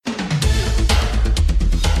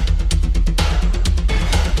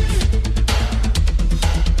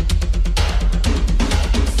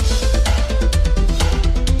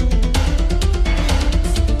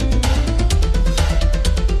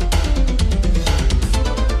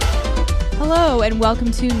Hello and welcome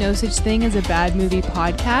to No Such Thing as a Bad Movie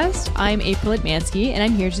podcast. I'm April Atmansky and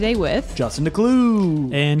I'm here today with Justin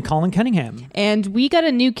DeClue and Colin Cunningham. And we got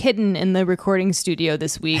a new kitten in the recording studio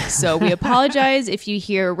this week, so we apologize if you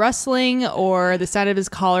hear rustling or the sound of his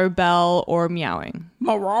collar bell or meowing.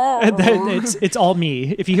 It's all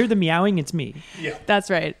me. If you hear the meowing, it's me. Yeah, that's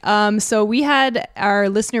right. So we had our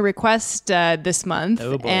listener request this month,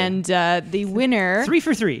 and the winner 3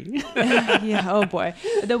 for 3. Yeah, oh boy.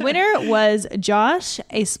 The winner was Josh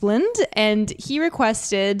Asplund, and he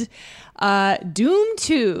requested Dhoom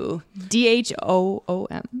 2,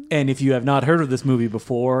 Dhoom. And if you have not heard of this movie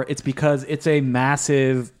before, it's because it's a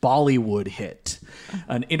massive Bollywood hit,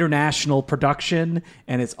 an international production,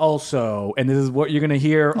 and it's also, and this is what you're going to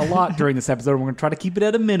hear a lot during this episode, we're going to try to keep it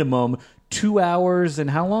at a minimum, 2 hours, and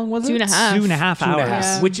how long was it? 2.5. 2.5 hours.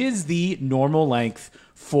 Yeah. Which is the normal length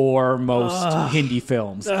for most Hindi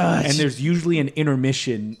films. And there's usually an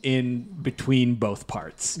intermission in between both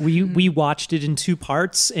parts. We watched it in 2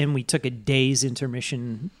 parts, and we took a day's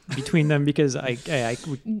intermission between them because I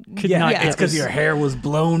could not. It's because your hair was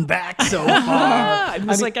blown back so far. I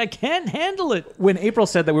was like, I can't handle it. When April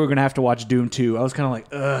said that we were going to have to watch Dhoom 2, I was kind of like,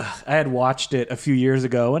 ugh. I had watched it a few years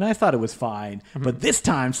ago, and I thought it was fine. But this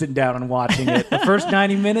time, sitting down and watching it, the first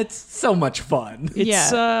 90 minutes, so much fun.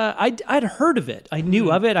 It's, I'd heard of it. I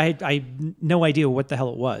knew of it. I had no idea what the hell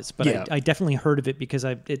it was, but I definitely heard of it because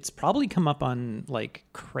it's probably come up on like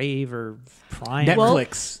Crave or Prime.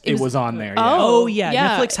 Netflix, it was on there. Yeah. Oh,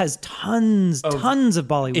 yeah. Netflix has tons of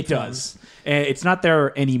Bollywood It films. does. It's not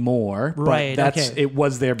there anymore, right, but okay. It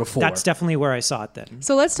was there before. That's definitely where I saw it then.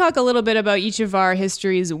 So let's talk a little bit about each of our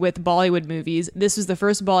histories with Bollywood movies. This was the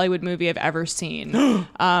first Bollywood movie I've ever seen.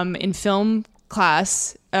 In film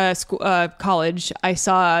class, college, I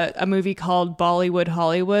saw a movie called Bollywood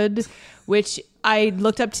Hollywood, which I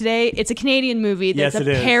looked up today. It's a Canadian movie that's a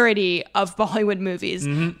parody of Bollywood movies.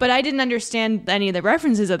 But I didn't understand any of the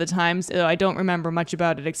references at the time, so I don't remember much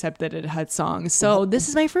about it except that it had songs. So this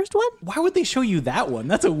is my first one. Why would they show you that one?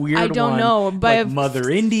 That's a weird one. I don't know. Like Mother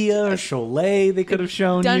India or Sholay, they could have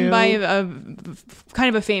shown done you. by a kind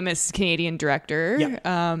of a famous Canadian director. Yeah.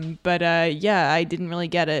 I didn't really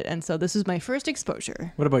get it. And so this was my first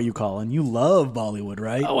exposure. What about you, Colin? You love Bollywood,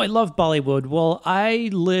 right? Oh, I love Bollywood. Well, I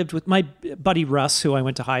lived with my buddy Russ, who I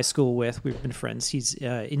went to high school with. We've been friends. He's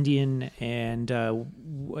Indian, and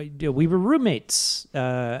we were roommates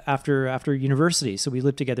after university. So we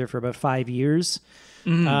lived together for about 5 years.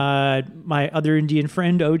 My other Indian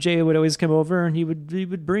friend OJ would always come over, and he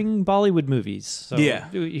would bring Bollywood movies. So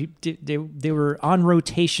they were on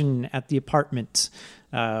rotation at the apartment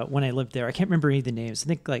when I lived there. I can't remember any of the names. I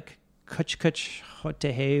think like Kuch Kuch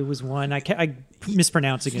Hote was one. I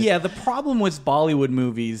mispronouncing it. Yeah, the problem with Bollywood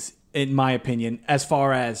movies, in my opinion, as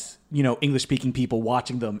far as, English speaking people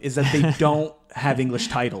watching them, is that they don't have English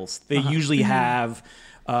titles. They usually have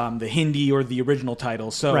the Hindi or the original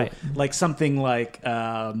title. So like something like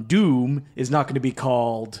Dhoom is not going to be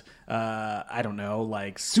called I don't know,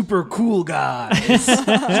 like Super Cool Guys.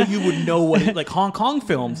 So you would know what, like Hong Kong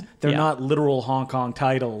films, they're not literal Hong Kong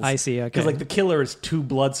titles. I see, okay. Because like the killer is 2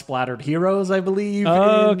 blood-splattered heroes, I believe.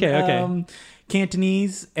 Okay.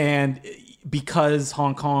 Cantonese, and because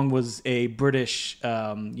Hong Kong was a British,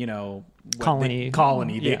 colony,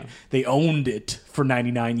 they owned it for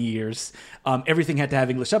 99 years. Everything had to have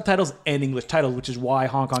English subtitles and English titles, which is why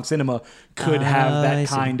Hong Kong cinema could have that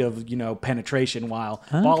kind of, penetration, while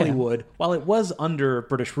Bollywood, while it was under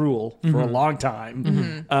British rule for a long time,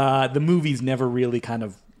 the movies never really kind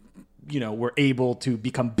of, were able to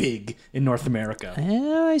become big in North America.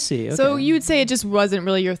 Oh, I see. Okay. So you would say it just wasn't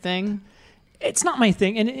really your thing? It's not my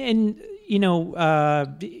thing. And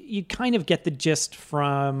you kind of get the gist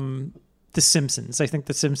from The Simpsons. I think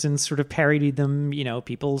The Simpsons sort of parodied them.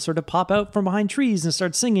 People sort of pop out from behind trees and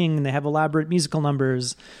start singing, and they have elaborate musical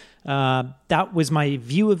numbers. That was my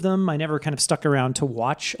view of them. I never kind of stuck around to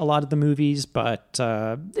watch a lot of the movies, but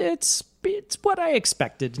it's what I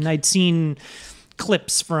expected. And I'd seen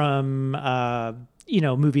clips from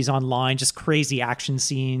movies online, just crazy action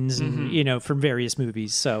scenes, and, from various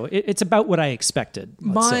movies. So it's about what I expected.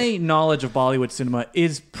 My knowledge of Bollywood cinema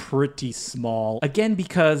is pretty small. Again,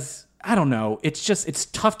 because, I don't know, it's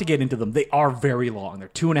tough to get into them. They are very long. They're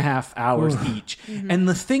 2.5 hours each. And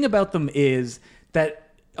the thing about them is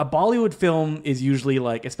that a Bollywood film is usually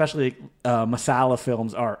like, especially masala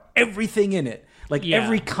films, are everything in it. like Yeah.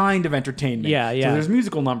 every kind of entertainment. Yeah, yeah. So there's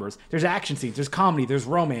musical numbers, there's action scenes, there's comedy, there's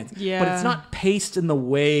romance. Yeah. But it's not paced in the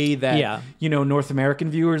way that North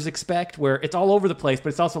American viewers expect, where it's all over the place. But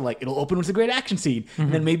it's also like it'll open with a great action scene,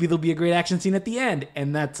 and then maybe there'll be a great action scene at the end,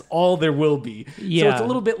 and that's all there will be. Yeah. So it's a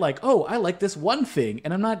little bit like, oh, I like this one thing,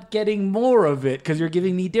 and I'm not getting more of it because you're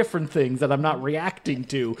giving me different things that I'm not reacting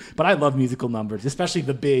to. But I love musical numbers, especially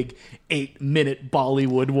the big 8-minute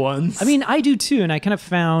Bollywood ones. I mean, I do too, and I kind of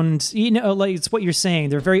found, like it's what you're saying.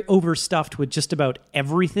 They're very overstuffed with just about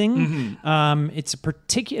everything. It's a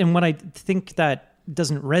particular, and what I think that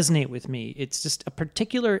doesn't resonate with me, it's just a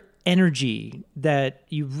particular energy that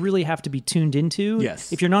you really have to be tuned into.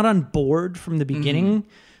 Yes. If you're not on board from the beginning,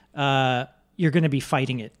 you're going to be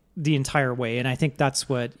fighting it the entire way, and I think that's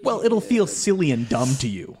what. Well, it'll feel silly and dumb to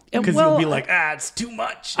you because well, you'll be like, it's too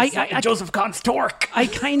much. It's like Joseph Kahn's Torque. I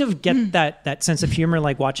kind of get that sense of humor,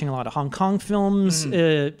 like watching a lot of Hong Kong films.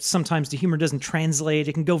 Sometimes the humor doesn't translate;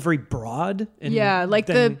 it can go very broad. And like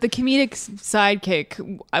then, the comedic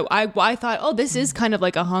sidekick. I thought, oh, this is kind of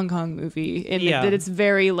like a Hong Kong movie in that it's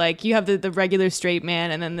very like you have the regular straight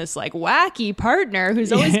man and then this like wacky partner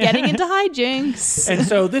who's always getting into hijinks. And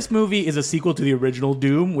so this movie is a sequel to the original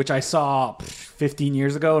Doom, which I saw 15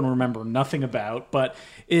 years ago and remember nothing about, but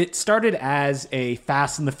it started as a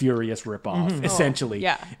Fast and the Furious ripoff, essentially.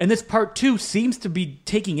 yeah. And this part 2 seems to be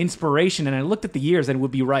taking inspiration, and I looked at the years and it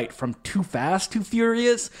would be right, from Too Fast, Too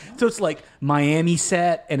Furious. So it's like Miami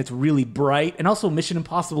set, and it's really bright, and also Mission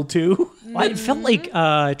Impossible 2. Well, it felt like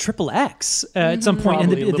Triple X at some point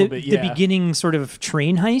Probably a in little bit, the beginning sort of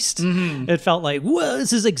train heist. It felt like, whoa,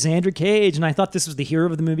 this is like Xander Cage, and I thought this was the hero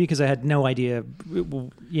of the movie because I had no idea,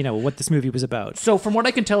 what this movie was about. So from what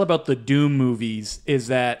I can tell about the Doom movies is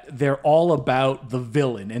that they're all about the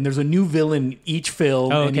villain, and there's a new villain each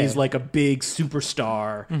film, and he's like a big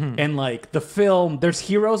superstar. And like the film, there's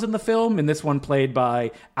heroes in the film, and this one played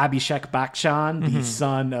by Abhishek Bachchan, the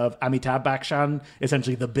son of Amitabh Bachchan,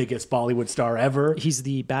 essentially the biggest Bollywood star ever. He's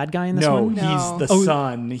the bad guy in this No, one? he's the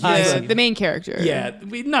son. He's The main character. yeah,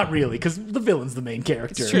 not really, because the villain's the main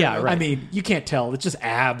character. true. Yeah, right. I mean, you can't tell. It's just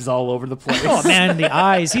abs all over the place. Oh man, the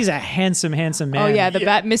eyes. He's a handsome man. Oh yeah,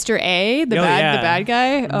 Mr. A, the bad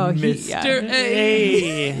guy. Oh, Mr.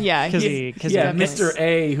 A. Yeah, Mr.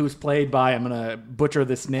 A, who's played by, I'm gonna butcher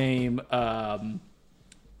this name,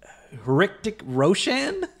 Hrithik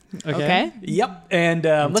Roshan. Okay. Yep, and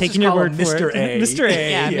let's taking just your call word him for Mr. it. A. Mr.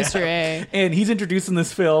 A. Yeah, Mr. A. And he's introduced in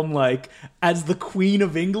this film like as the Queen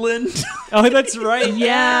of England. Oh, that's right.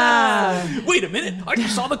 Yeah. Wait a minute, I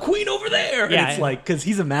just saw the Queen over there. Yeah. And it's like, because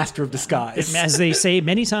he's a master of disguise. As they say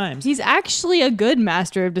many times. He's actually a good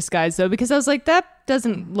master of disguise, though, because I was like, that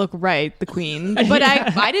doesn't look right, the Queen. But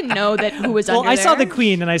I didn't know that who was under I saw there. the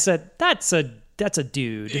Queen and I said, that's a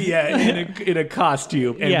dude. Yeah, in a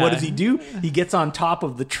costume. And what does he do? He gets on top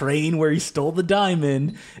of the train where he stole the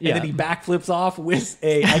diamond, and then he backflips off with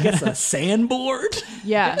a sandboard.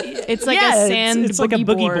 Yeah, it's like a sand it's like a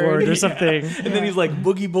boogie board or something. And then he's like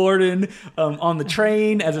boogie boarding on the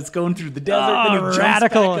train as it's going through the desert. Then he jumps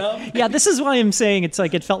radical. back up. Yeah, this is why I'm saying it's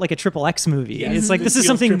like it felt like a Triple X movie. Yeah, it's like this this is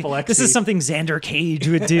feels something Triple X-y. this is something Xander Cage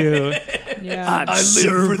would do. Yeah. I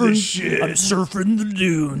live for the shit. I'm surfing the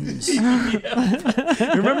dunes.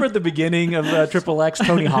 Remember at the beginning of Triple X,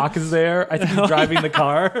 Tony Hawk is there. I think he's driving the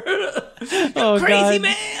car. Oh, Crazy God.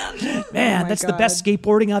 man. Man, my that's the God. best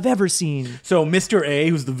skateboarding I've ever seen. So Mr. A,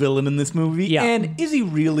 who's the villain in this movie, Yeah. and is he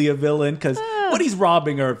really a villain? Because what he's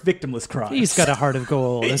robbing are victimless crimes. He's got a heart of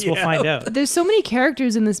gold, as we'll find out. There's so many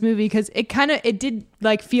characters in this movie because it did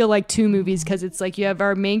like feel like two movies because it's like you have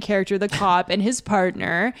our main character, the cop, and his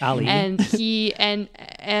partner, Ali. and he and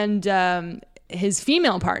his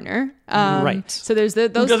female partner. Right. So there's those.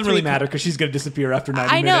 It doesn't really three matter because she's going to disappear after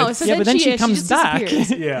 90 I know. minutes. So Yeah, but then she comes just back.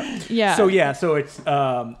 disappears. Yeah. Yeah. So it's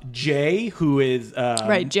Jay, who is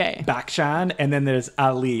Right, Jay. Bakshan, and then there's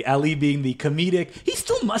Ali. Ali being the comedic. He's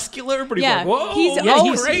still muscular, but he's Yeah, like, whoa,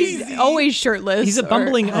 he's crazy. he's always shirtless. He's a or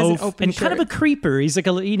bumbling has an oaf open and kind of a shirt. creeper. He's like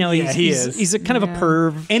he is. he's a kind of a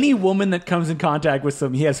perv. Any woman that comes in contact with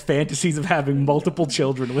him, he has fantasies of having multiple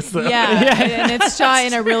children with them. Yeah, and it's shot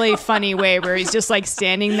in a really funny way where he's just like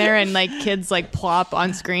standing there and like kids like plop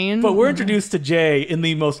on screen. But we're introduced to Jay in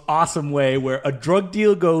the most awesome way where a drug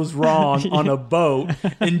deal goes wrong on a boat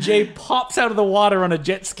and Jay pops out of the water on a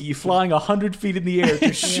jet ski flying 100 feet in the air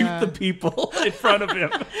to shoot the people in front of him.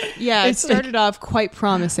 Yeah, it started off quite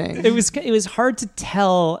promising. It was hard to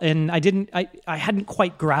tell, and I hadn't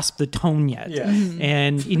quite grasped the tone yet. Yeah.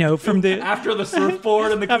 And from the After the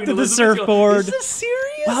surfboard and the Queen after the Elizabeth, you're like, surfboard. is this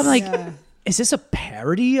serious? well, I'm like, is this a parody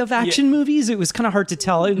parody of action movies. It was kind of hard to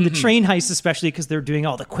tell. In the train heist, especially because they're doing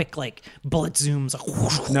all the quick like bullet zooms.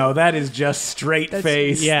 No, that is just straight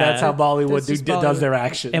face. yeah. That's how Bollywood That's just does their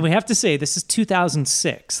action. And we have to say, this is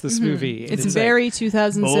 2006, this movie. It's like, very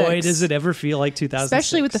 2006. boy, does it ever feel like 2006.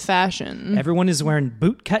 Especially with the fashion. Everyone is wearing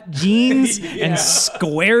boot-cut jeans and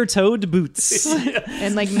square-toed boots.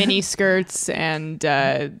 And like mini skirts and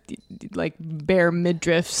like bare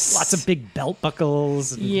midriffs. Lots of big belt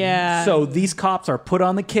buckles. And Yeah. So these cops are put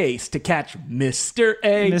on the case to catch Mr.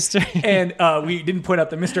 A. Mr. A. And we didn't point out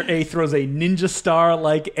that Mr. A throws a ninja star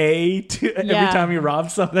like A to every Yeah. time he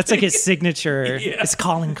robs something. That's like his signature. His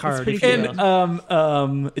calling card. pretty if you cool. will.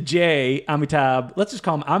 And Jay Amitabh, let's just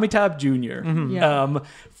call him Amitabh Jr. Yeah.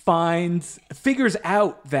 Figures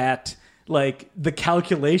out that like the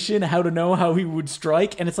calculation, how to know how he would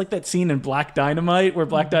strike, and it's like that scene in Black Dynamite where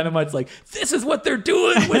Black Dynamite's like, "This is what they're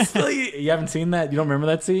doing with the." You haven't seen that? You don't remember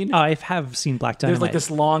that scene? Oh, I have seen Black Dynamite. There's like this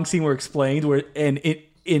long scene where it explained where, and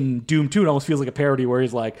in Doom 2, it almost feels like a parody where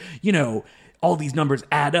he's like, all these numbers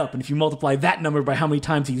add up, and if you multiply that number by how many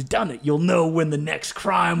times he's done it, you'll know when the next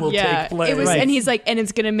crime will take place. It was, and he's like, and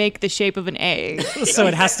it's gonna make the shape of an A. So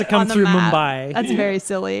it has to come on the through map. Mumbai. That's very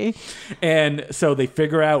silly. And so they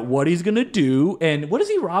figure out what he's gonna do, and what is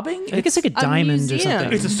he robbing? I think it's like a diamond or museum.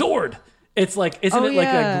 something. It's a sword. It's like, isn't Oh, it like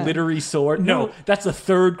yeah. a glittery sword? No, that's the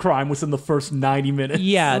third crime within the first 90 minutes.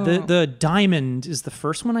 Yeah, the diamond is the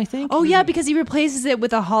first one, I think. Oh yeah, because he replaces it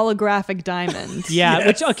with a holographic diamond. Yeah, Yes.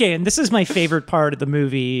 which, okay, and this is my favorite part of the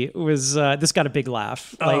movie, was this got a big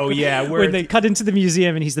laugh. Oh, yeah, where when they cut into the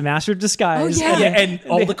museum and he's the master of disguise. Oh, yeah. Yeah, and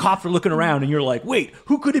all the cops are looking around, and you're like, wait,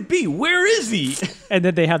 who could it be? Where is he? And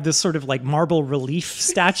then they have this sort of like marble relief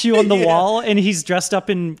statue on the wall, and he's dressed up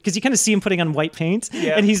in, because you kind of see him putting on white paint,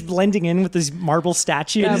 and he's blending in with this marble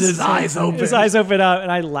statue. And his eyes open. His eyes open up,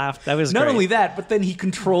 and I laughed. That was Not great. only that, but then he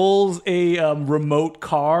controls a remote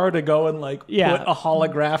car to go and like put a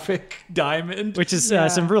holographic diamond. Which is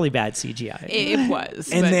some really bad CGI. It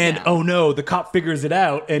was. And but then, yeah. oh no, the cop figures it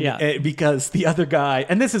out, and because the other guy,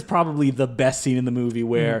 and this is probably the best scene in the movie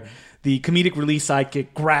where the comedic relief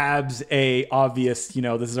sidekick grabs a obvious,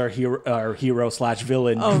 this is our hero slash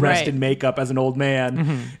villain dressed in makeup as an old man,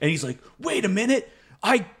 and he's like, wait a minute,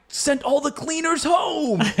 I sent all the cleaners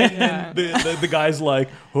home. And then the guy's like,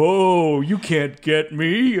 oh, you can't get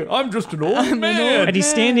me. I'm just an old man. And he's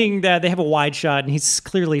standing, they have a wide shot, and he's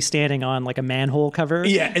clearly standing on like a manhole cover.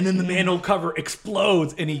 Yeah, and then the manhole cover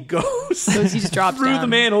explodes, and he goes he just drops through down. the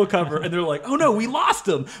manhole cover, and they're like, oh no, we lost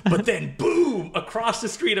him. But then, boom, across the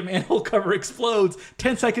street, a manhole cover explodes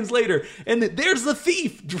 10 seconds later, and there's the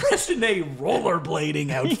thief dressed in a rollerblading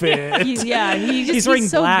outfit. He's wearing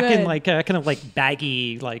so black good. and like kind of like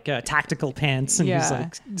baggy, like tactical pants, and he's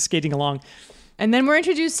like skating along. And then we're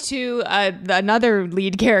introduced to another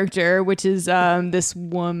lead character, which is this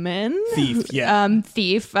woman. Thief, yeah.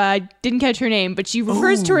 Thief. Didn't catch her name, but she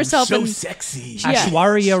refers to herself so in... sexy. Yeah.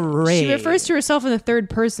 Aishwarya Rai. She refers to herself in the third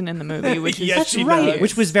person in the movie, which is... Yes, That's she right. does.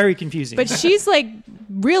 Which was very confusing. But she's like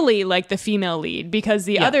really like the female lead, because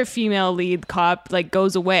the other female lead cop like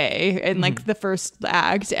goes away in like the first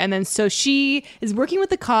act, and then so she is working with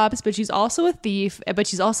the cops, but she's also a thief, but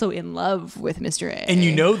she's also in love with Mr. A. And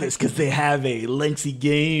you know this because they have a lengthy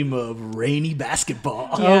game of rainy basketball.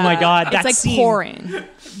 Oh my God, it's that like scene. pouring,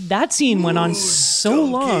 that scene went on so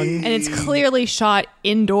long. and it's clearly shot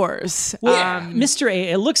indoors. Well, Mr.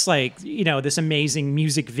 A, it looks like, this amazing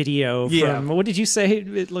music video from, what did you say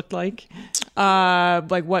it looked like?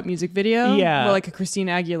 Like what music video? Yeah. Well, like a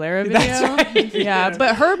Christina Aguilera video. That's right. Yeah,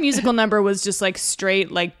 but her musical number was just like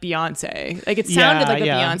straight like Beyonce. Like it sounded like a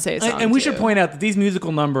Beyonce song. And we too. should point out that these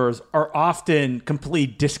musical numbers are often completely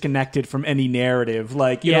disconnected from any narrative.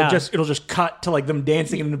 Like it'll just cut to like them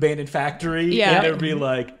dancing in an abandoned factory. Yeah. And it'll be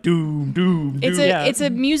like doom, doom, doom. It's a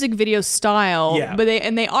music video style, but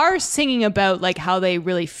they are singing about like how they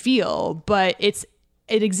really feel, but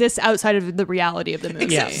it exists outside of the reality of the movie.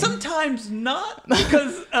 Except sometimes not,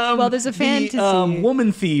 because well, there's a fantasy. The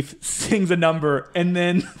woman thief sings a number, and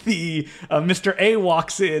then the Mr. A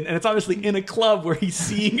walks in, and it's obviously in a club where he's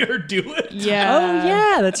seeing her do it. Yeah. Oh,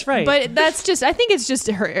 yeah, that's right. But that's just, I think it's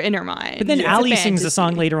just her in her mind. But then It's Ali a sings a fantasy.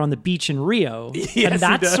 song later on the beach in Rio. Yes, and he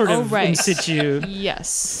that's does. sort Oh, of right. in situ. Yes.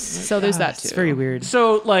 So there's that too. It's very weird.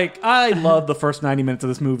 So, like, I love the first 90 minutes of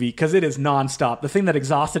this movie because it is nonstop. The thing that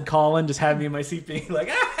exhausted Colin just had me in my seat being like,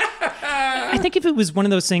 I think if it was one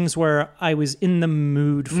of those things where I was in the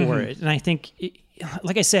mood for it, and I think,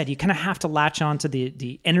 like I said, you kind of have to latch on to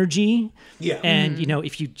the energy. Yeah. And,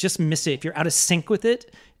 if you just miss it, if you're out of sync with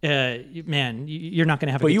it, man, you're not going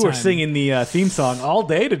to have a But good you time. were singing the theme song all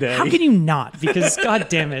day today. How can you not? Because, God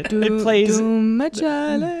damn it, it plays... Doom,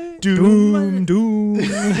 Machale. Doom, doom.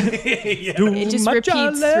 It just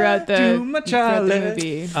repeats throughout the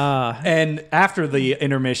movie. And after the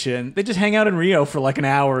intermission, they just hang out in Rio for like an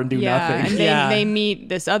hour and do nothing. And they meet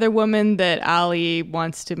this other woman that Ali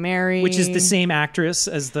wants to marry. Which is the same actress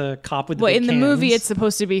as the cop with the big in the cans. movie, it's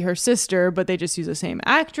supposed to be her sister, but they just use the same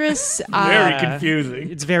actress. Very confusing.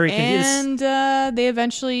 It's very confusing. And they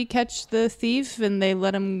eventually catch the thief and they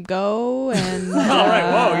let him go. And All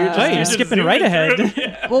right, whoa, you're skipping right ahead.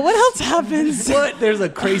 well, what else happens? What? There's a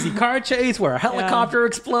crazy car chase where a helicopter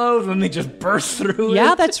explodes and they just burst through it.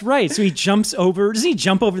 Yeah, that's right. So he jumps over. Does he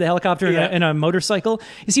jump over the helicopter in a motorcycle?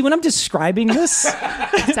 You see, when I'm describing this,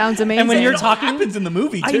 Sounds amazing. and when you're It talking, happens in the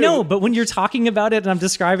movie, too. I know, but when you're talking about it and I'm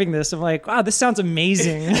describing this, I'm like, wow, this sounds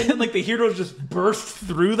amazing. And then, like, the hero just burst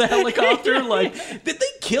through the helicopter. Like, did they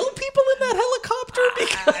kill people in that helicopter?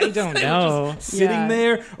 Because I don't they were know. just sitting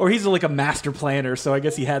there. Or he's like a master planner, so I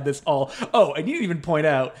guess he had this all. Oh, and you didn't even point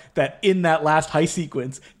out that in that last heist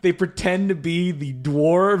sequence, they pretend to be the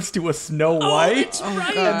dwarves to a Snow White. That's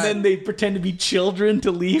right. And then they pretend to be children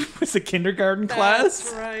to leave with a kindergarten class.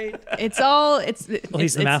 That's right. It's all.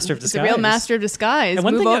 he's the master of It's a real disguise. master of disguise. And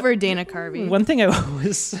one Move thing over, Dana Carvey. One thing I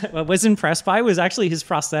was impressed by was actually his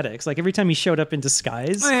prosthetics. Like every time he showed up in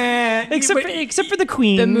disguise, except for the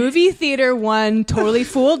Queen. The movie theater one totally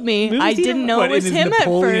fooled me. Movie I theater didn't know What, it was in his him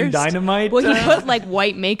Napoleon at first. Dynamite? Well, he put like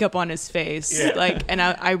white makeup on his face, and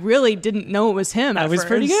I really didn't know it was him. That was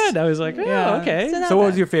pretty good. I was like, oh, okay. So what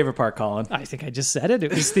was your favorite part, Colin? I think I just said it.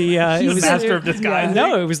 It was the it was master of disguise.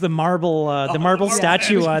 No, it was the marble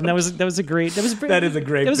statue one. That was a great. That is a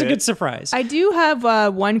great That was a bit. good surprise. I do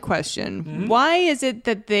have one question. Mm-hmm. Why is it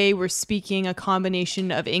that they were speaking a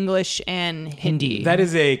combination of English and Hindi? That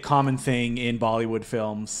is a common thing in Bollywood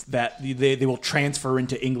films that they will transfer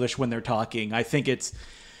into English when they're talking. I think it's.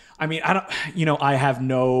 I mean, I have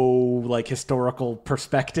no like historical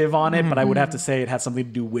perspective on it, but I would have to say it has something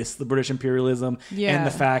to do with the British imperialism and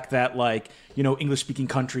the fact that like, English speaking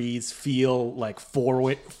countries feel like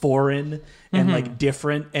foreign and like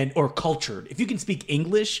different or cultured. If you can speak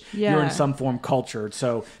English, you're in some form cultured.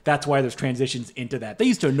 So that's why there's transitions into that. They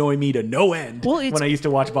used to annoy me to no end when I used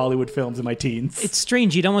to watch Bollywood films in my teens. It's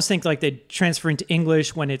strange. You'd almost think like they'd transfer into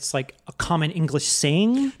English when it's like a common English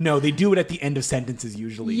saying. No, they do it at the end of sentences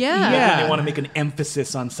usually. Yeah. When they want to make an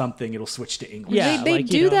emphasis on something, it'll switch to English. Yeah. They like,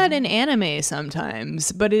 do that in anime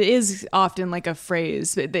sometimes, but it is often like a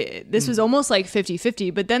phrase. This was almost like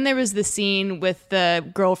 50-50, but then there was the scene with the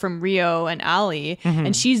girl from Rio and Ali,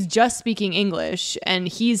 and she's just speaking English, and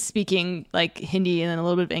he's speaking like Hindi and then a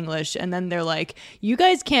little bit of English, and then they're like, you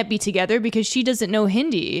guys can't be together because she doesn't know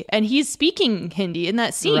Hindi, and he's speaking Hindi in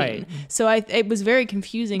that scene. Right. So it was very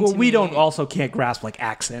confusing Well, to we me. also can't grasp like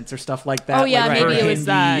accents or stuff like that. Oh, yeah, like, maybe her it was Hindi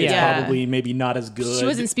that, is yeah. probably maybe not as good. She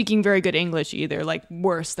wasn't speaking very good English either, like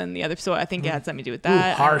worse than the other. So I think it had something to do with that.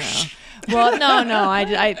 I don't harsh. know. Well, no.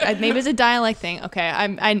 I maybe it's a dialect thing. Okay,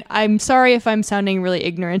 I'm sorry if I'm sounding really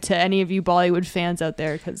ignorant to any of you Bollywood fans out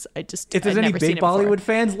there, because If there's I'd any never seen big it before. Bollywood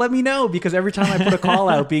fans, let me know, because every time I put a call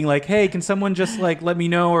out being like, hey, can someone just like let me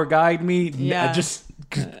know or guide me? Yeah. Just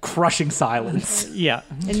crushing silence. Yeah.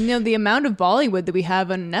 And the amount of Bollywood that we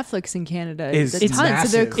have on Netflix in Canada is a It's ton.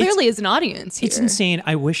 So there massive. clearly is an audience here. It's insane.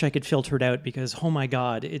 I wish I could filter it out because, oh my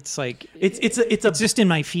God, it's like It's just in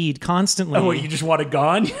my feed constantly. Oh, you just want it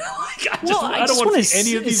gone? Like, I don't want to see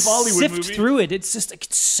any of these Bollywood sift movies. through it. It's just like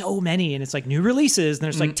it's so many, and it's like new releases, and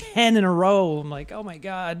there's like 10 in a row. I'm like, oh my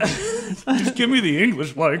God. Just give me the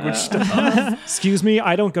English language stuff. Excuse me,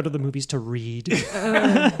 I don't go to the movies to read.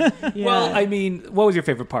 Well, I mean, what was your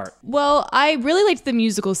favorite part? Well, I really liked the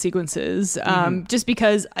musical sequences, just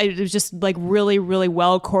because it was just like really, really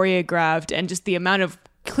well choreographed, and just the amount of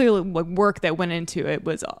clearly work that went into it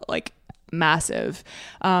was like massive.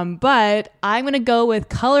 But I'm gonna go with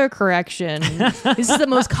color correction. This is the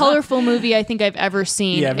most colorful movie I think I've ever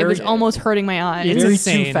seen. Yeah, it was almost hurting my eyes. It's Very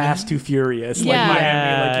insane. Too Fast, Too Furious. Yeah. Like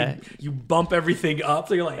Miami, like you bump everything up,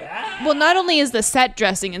 so you're like, ah. Well, not only is the set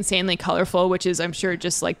dressing insanely colorful, which is I'm sure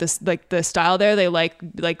just like this, like the style there, they like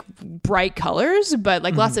bright colors, but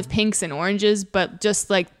like lots of pinks and oranges, but just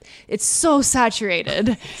like it's so saturated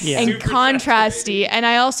and Super contrasty. And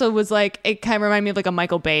I also was like, it kind of reminded me of like a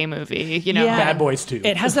Michael Bay movie, you know? Yeah. Bad Boys 2.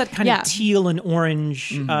 It has that kind Yeah. of teal and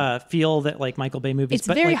orange feel that like Michael Bay movies. It's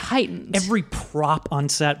but very like, heightened. Every prop on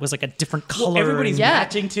set was like a different color. Everybody's Yeah.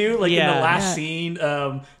 matching too. Like in Yeah. the last Yeah. scene,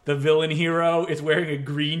 the villain hero is wearing a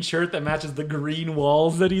green shirt shirt that matches the green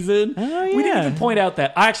walls that he's in. Oh, We didn't yeah. even point out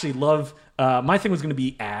that I actually love. My thing was going to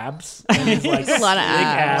be abs. And it's like a lot of slick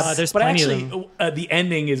abs. There's but plenty of actually, the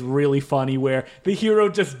ending is really funny where the hero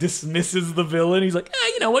just dismisses the villain. He's like,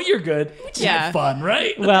 you know what? You're good. We just had fun,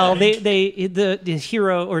 right? Well, the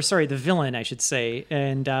hero, or sorry, the villain, I should say,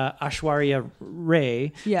 and Yeah. Aishwarya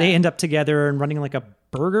Rai, they end up together and running like a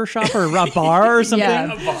burger shop or a bar or something.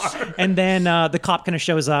 Yeah. A bar. And then the cop kind of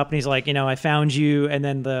shows up and he's like, I found you. And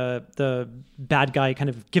then the bad guy kind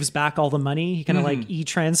of gives back all the money. He kind of like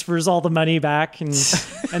e-transfers all the money back, and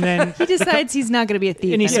then He decides he's not going to be a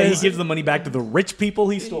thief. And he anymore. He says- gives the money back to the rich people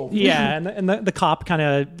he stole. yeah, and the cop kind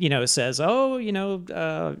of says, "Oh,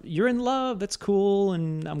 you're in love. That's cool,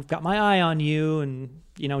 and I've got my eye on you, and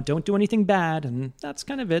don't do anything bad." And that's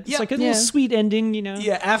kind of it. It's Yeah. like a little sweet ending,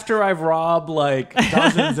 Yeah, after I've robbed like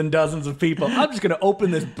dozens and dozens of people, I'm just gonna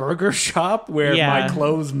open this burger shop where Yeah. my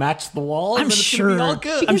clothes match the walls. I'm and it's sure. gonna be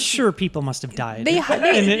all good. I'm sure people must have died. They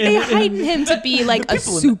heighten him to be like a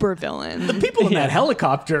people in- super villain. The people in that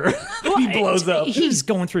helicopter, he blows up. He's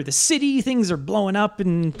going through the city. Things are blowing up,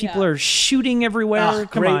 and people are shooting everywhere. Ah,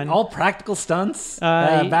 Come great. on. All practical stunts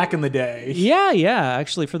back in the day. Yeah,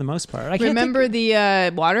 actually, for the most part. I can't Remember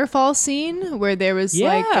the waterfall scene where there was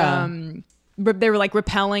like Yeah. they were like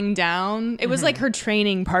rappelling down. It was like her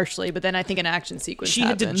training partially, but then I think an action sequence. She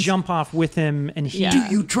had happened. to jump off with him, and he. Yeah.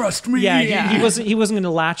 Do you trust me? Yeah, Yeah. He wasn't going to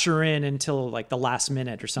latch her in until like the last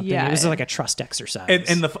minute or something. Yeah. It was like a trust exercise.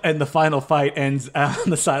 And the final fight ends on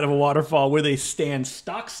the side of a waterfall where they stand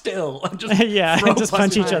stock still and just Yeah, throw just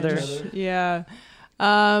punch punches each at other. Yeah.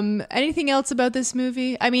 Anything else about this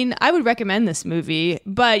movie? I mean, I would recommend this movie,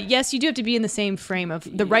 but yes, you do have to be in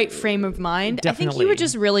the right frame of mind. I think you Definitely. were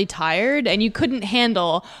just really tired and you couldn't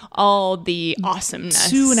handle all the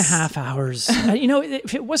awesomeness. 2.5 hours.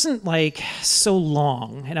 If it wasn't like so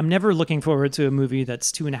long, and I'm never looking forward to a movie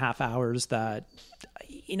that's 2.5 hours that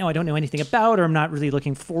I don't know anything about, or I'm not really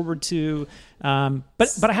looking forward to.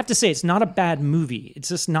 But I have to say, it's not a bad movie. It's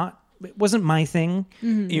just not. It wasn't my thing.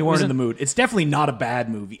 You weren't in the mood. It's definitely not a bad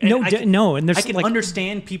movie. And No, no, and there's I can like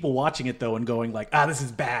understand people watching it though and going like, this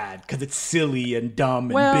is bad because it's silly and dumb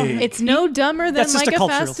and Well, big. It's no dumber than That's just like a a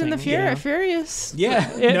cultural Fast and the thing, yeah. Furious.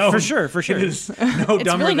 yeah, for sure. It is no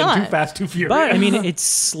dumber really than Too not. Fast, Too Furious. But I mean, it's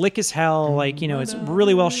slick as hell. Like it's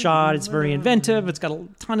really well shot. It's very inventive. It's got a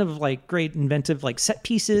ton of like great inventive like set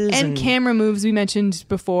pieces And camera moves we mentioned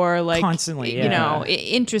before, like Constantly,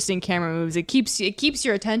 interesting camera moves. It keeps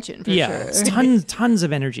your attention for yeah, sure. tons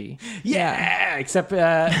of energy. yeah, except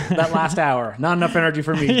that last hour, not enough energy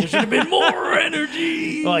for me. There should have been more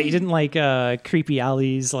energy. Well, you didn't like Creepy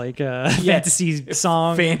Alley's like fantasy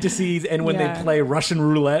song. Fantasies, and when Yeah. they play Russian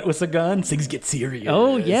roulette with a gun, things get serious.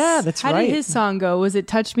 Oh yeah, that's How right. did his song go? Was it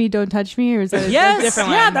 "Touch Me, Don't Touch Me," or is that a yes, different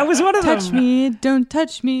yeah, one? that was one of them. Touch me, don't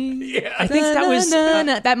touch me. Yeah. I think that was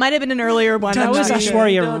that might have been an earlier one. that I'm was not sure.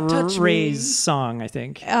 Don't touch Aishwarya Rai's song, I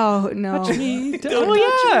think. Oh no,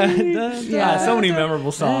 Yeah. So many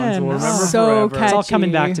memorable songs. Man, We'll remember so forever. It's all catchy.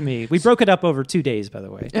 coming back to me. We broke it up over 2 days, by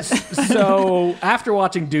the way. So after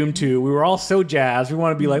watching Doom 2, we were all so jazzed. We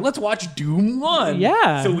want to be like, let's watch Doom 1.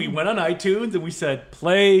 Yeah. So we went on iTunes and we said,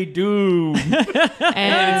 play Doom. And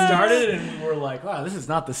it started and we were like, wow, this is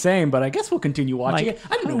not the same, but I guess we'll continue watching Like, it.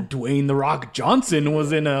 I didn't know Dwayne The Rock Johnson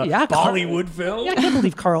was in a Yeah, Bollywood film. I can't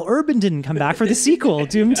believe Carl Urban didn't come back for the sequel,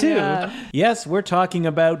 Doom 2. Yes, we're talking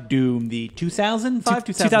about Doom, the 2005,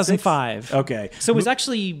 2005. Okay. So it was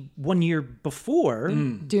actually 1 year before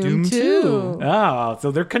Doom 2. Oh,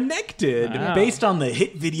 so they're connected. Based on the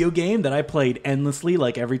hit video game that I played endlessly,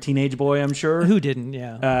 like every teenage boy, I'm sure. Who didn't?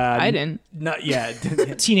 Yeah. I didn't. Not yet.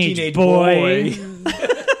 Teenage boy.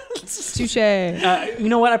 Touche. You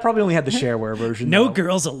know what? I probably only had the shareware version. No though.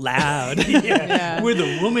 girls allowed. Yeah. We're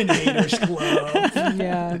the woman haters club.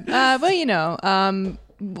 Yeah.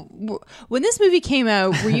 When this movie came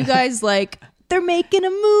out, were you guys like, they're making a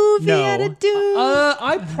movie No. out of Doom?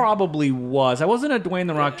 I probably was. I wasn't a Dwayne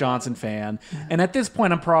The Rock Johnson fan. And at this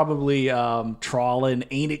point, I'm probably trawling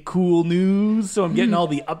Ain't It Cool News. So I'm getting all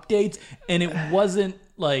the updates. And it wasn't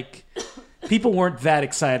like... People weren't that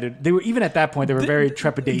excited. They were even at that point. They were very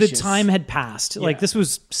trepidatious. The time had passed. Like this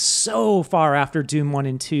was so far after Doom 1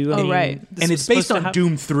 and 2. Right. this and was it's based supposed to on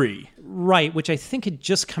Doom 3. Right, which I think had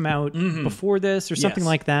just come out before this or something Yes.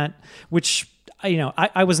 like that, which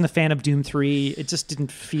I wasn't a fan of Doom 3. It just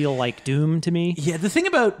didn't feel like Doom to me. Yeah, the thing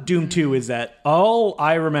about Doom 2 is that all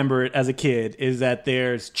I remember it as a kid is that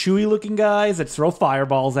there's chewy-looking guys that throw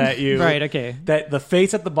fireballs at you. Right, okay. That the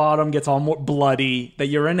face at the bottom gets all more bloody, that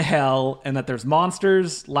you're in hell, and that there's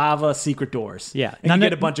monsters, lava, secret doors. Yeah. And you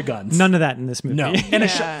get a bunch of guns. None of that in this movie. No.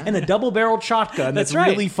 And a double-barreled shotgun that's right.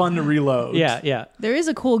 really fun to reload. Yeah. There is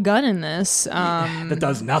a cool gun in this. That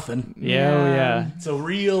does nothing. Yeah. It's a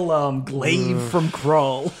real glaive from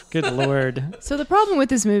Krull. Good Lord. So the problem with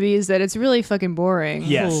this movie is that it's really fucking boring.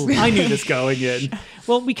 Yes, I knew this going in.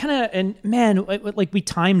 Well, we kind of, and man, like we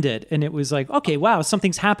timed it, and it was like, okay, wow,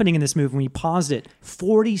 something's happening in this movie. And we paused it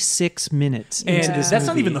 46 minutes into And this that's movie.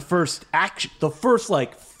 not even the first action. The first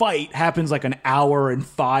fight happens like an hour and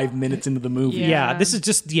 5 minutes into the movie. Yeah, this is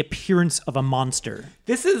just the appearance of a monster.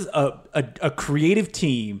 This is a creative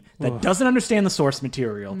team that doesn't understand the source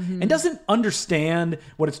material and doesn't understand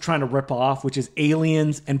what it's trying to rip off, which is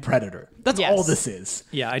Aliens and Predator. That's Yes. all this is.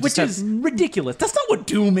 Yeah, which is ridiculous. That's not what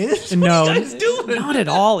Doom is. No, what are you guys doing? not at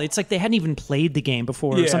all. It's like they hadn't even played the game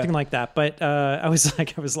before or Yeah. something like that. But I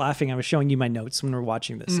was laughing. I was showing you my notes when we were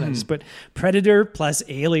watching this. And I just put Predator plus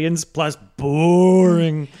Aliens plus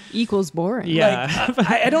boring. Equals boring. Yeah.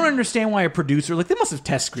 I don't understand why a producer, they must have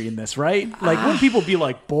test screened this, right? Wouldn't people be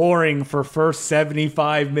boring for first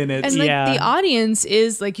 75 minutes? And Yeah. the audience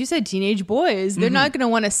is, like you said, teenage boys. They're not going to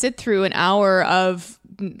want to sit through an hour of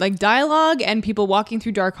dialogue and people walking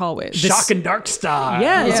through dark hallways. Shock and dark style.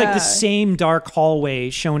 Yeah, it's like Yeah. the same dark hallway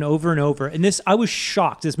shown over and over. And this, I was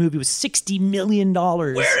shocked. This movie was $60 million.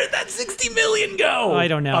 Where did that 60 million go? I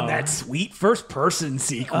don't know. On that sweet first person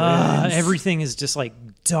sequence. Everything is just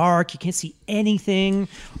dark. You can't see anything.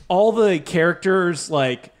 All the characters,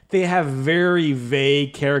 they have very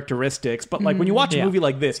vague characteristics, but when you watch a Yeah. movie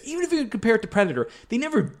like this, even if you compare it to Predator, they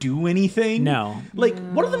never do anything. No.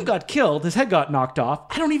 One of them got killed, his head got knocked off.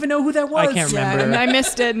 I don't even know who that was. I can't Yeah, remember. and I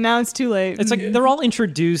missed it. And now it's too late. It's they're all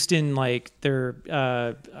introduced in their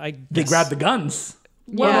They grabbed the guns.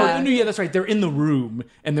 Yeah. Yeah, that's right. They're in the room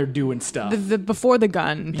and they're doing stuff. the before the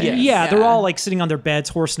gun thing. Yes. they're all sitting on their beds,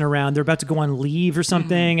 horsing around. They're about to go on leave or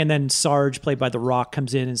something, and then Sarge, played by The Rock,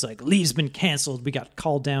 comes in and is like, "Leave's been canceled. We got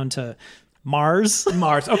called down to Mars."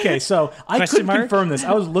 Mars. Okay, so I Question couldn't mark? confirm this.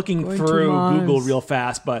 I was looking Going to through Mars. Google real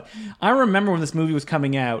fast, but I remember when this movie was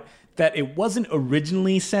coming out that it wasn't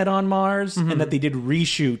originally set on Mars and that they did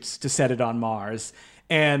reshoots to set it on Mars.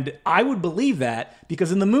 And I would believe that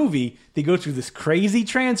because in the movie, they go through this crazy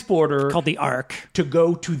transporter Called the Ark. to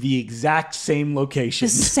go to the exact same location.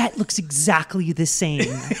 The set looks exactly the same.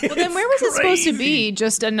 Well, then where was it supposed to be?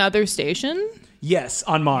 Just another station? Yes,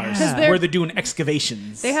 on Mars, Yeah. where they're doing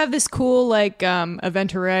excavations. They have this cool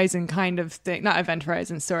Event Horizon kind of thing. Not Event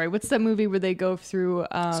Horizon, sorry. What's that movie where they go through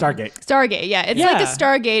Stargate. Stargate, yeah. It's like a Yeah.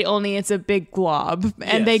 Stargate, only it's a big glob.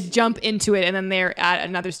 And they Yes. jump into it and then they're at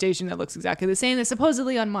another station that looks exactly the same. They're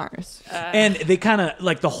supposedly on Mars. And they kind of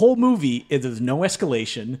the whole movie is there's no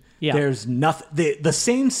escalation. Yeah. There's nothing. The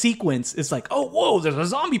same sequence is oh, whoa, there's a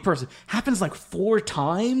zombie person. Happens 4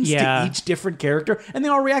 times Yeah. to each different character, and they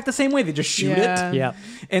all react the same way. They just shoot Yeah. it. Yeah.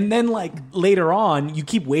 And then later on, you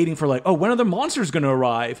keep waiting for oh, when are the monsters going to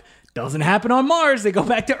arrive? Doesn't happen on Mars. They go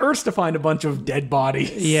back to Earth to find a bunch of dead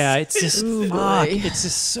bodies. Yeah, it's just Ooh, fuck. boy. It's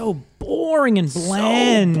just so boring and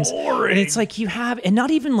bland. boring. And it's you have, and not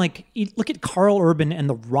even you look at Carl Urban and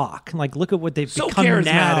The Rock. Look at what they've So become charismatic.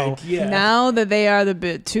 now. Yeah. Now that they are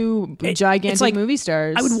two gigantic movie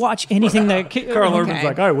stars. I would watch anything that Carl Urban's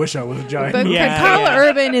Okay. I wish I was a giant. But Yeah, Carl yeah.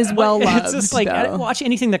 Urban is well loved. It's just I watch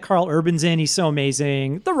anything that Carl Urban's in. He's so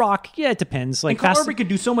amazing. The Rock, yeah, it depends. And Carl Urban could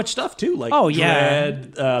do so much stuff too. Oh, yeah.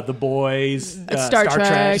 Dread, The Boys, Star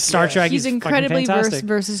Trek. Star Trek. He's fucking incredibly fantastic.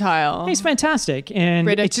 versatile. He's fantastic, and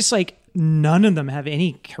Riddick. it's just none of them have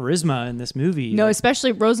any charisma in this movie. No,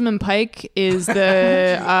 especially Rosamund Pike is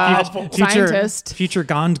the scientist. future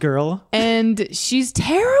Gond girl. And she's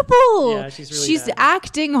terrible. Yeah, she's really bad.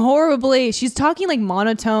 acting horribly. She's talking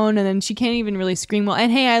monotone, and then she can't even really scream well.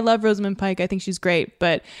 And hey, I love Rosamund Pike. I think she's great,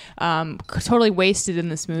 but totally wasted in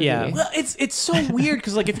this movie. Yeah. Well, it's so weird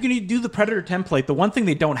because if you're going to do the Predator template, the one thing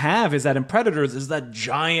they don't have is that in Predators is that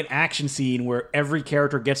giant action scene where every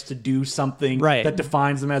character gets to do something Right. that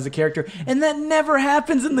defines them as a character, and that never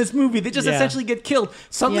happens in this movie. They just Yeah. essentially get killed.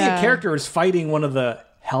 Suddenly, Yeah. a character is fighting one of the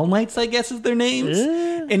Hell Knights, I guess is their names,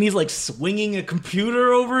 and he's like swinging a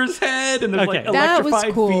computer over his head, and there's like Okay. That was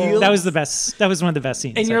electrified cool. fields. That was the best. That was one of the best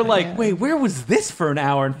scenes. and I you're think. like, wait, where was this for an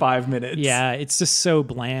hour and 5 minutes? yeah, it's just so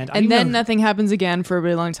bland. I don't And then know. nothing happens again for a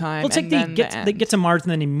really long time. Well, it's like and they then get the they end. get to Mars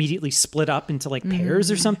and then immediately split up into like pairs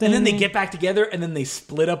or something. And then they get back together, and then they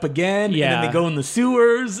split up again, Yeah. and then they go in the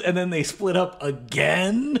sewers, and then they split up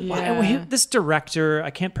again. This director, I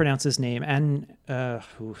can't pronounce his name, and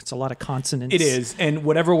it's a lot of consonants. It is, and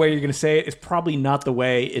whatever way you're going to say it, it's probably not the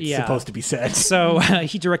way it's Yeah. supposed to be said. So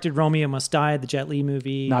he directed Romeo Must Die, the Jet Li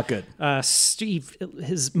movie. Not good. Steve,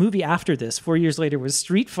 his movie after this, 4 years later, was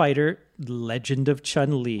Street Fighter: Legend of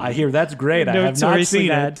Chun-Li. I hear that's great. I have not Notoriously seen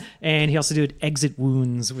bad. it. And he also did Exit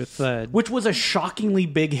Wounds with Which was a shockingly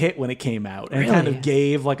big hit when it came out, and kind Really? of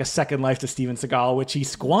gave like a second life to Steven Seagal, which he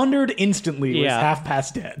squandered instantly. Was Yeah. half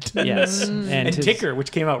past dead. yes, and his- Ticker,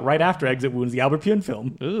 which came out right after Exit Wounds, the Albert Pune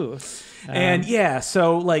film. Ooh. And yeah,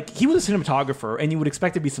 so like he was a cinematographer, and you would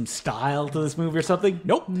expect there to be some style to this movie or something.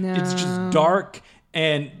 Nope, it's just dark,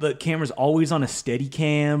 and the camera's always on a steady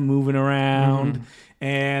cam, moving around,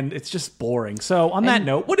 and it's just boring. So on that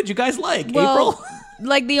note, what did you guys like, April?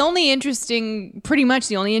 Like pretty much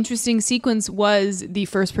the only interesting sequence was the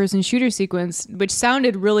first person shooter sequence, which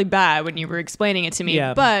sounded really bad when you were explaining it to me.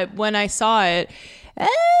 Yeah. But when I saw it,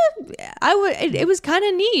 it was kind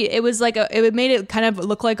of neat. It was like it made it kind of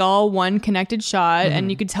look like all one connected shot, and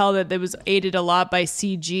you could tell that it was aided a lot by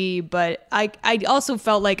CG. But I also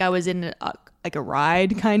felt like I was in like a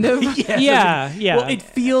ride, kind of. Yeah. Well, it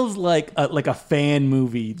feels like a fan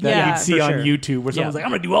movie that Yeah, you'd see for on sure. YouTube, where someone's like,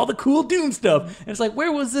 "I'm gonna do all the cool Doom stuff," and it's like,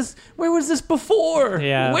 "Where was this? Where was this before?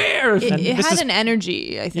 Yeah. Where?" It this had is- an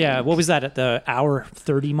energy, I think. Yeah, what was that at the hour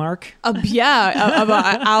 30 mark? Of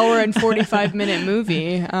an hour and 45-minute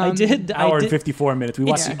movie. I did. Hour and 54 minutes. We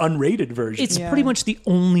watched Yeah. the unrated version. It's Yeah. pretty much the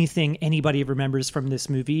only thing anybody remembers from this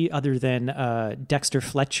movie, other than Dexter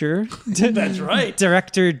Fletcher, That's right.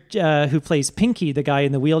 director who plays Pinky, the guy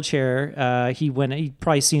in the wheelchair. He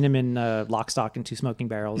probably seen him in Lock, Stock, and Two Smoking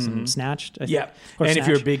Barrels and Snatched. I think. Yeah, Or and if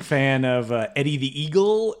you're a Snatch. big fan of Eddie the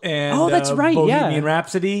Eagle and Oh, that's right, yeah. Bohemian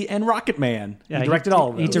Rhapsody and Rocket Man, Yeah, he directed all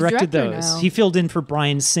of those. He directed Director those. now. He filled in for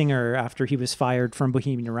Bryan Singer after he was fired from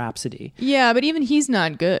Bohemian Rhapsody. Yeah, but even he's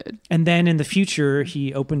not good. And then in the future,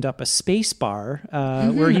 he opened up a space bar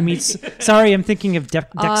where he meets. Sorry, I'm thinking of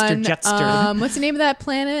Dexter On, Jetster. what's the name of that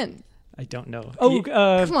planet? I don't know. Oh,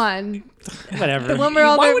 Come on. whatever. The one where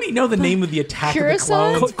all Why the would he know the name of the Attack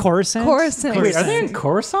Coruscant? of the Clones? Coruscant? Coruscant. Wait, are they in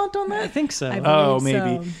Coruscant. Coruscant on I that? think so. I Oh, believe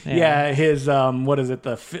maybe. so. Yeah, his what is it?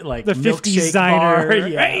 The The milkshake 50s diner. bar?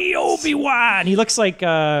 Yeah. Hey, Obi-Wan! He looks like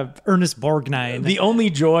Ernest Borgnine. The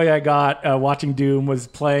only joy I got watching Doom was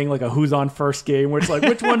playing like a Who's on First game, where it's like,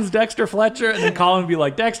 which one's Dexter Fletcher? And then Colin would be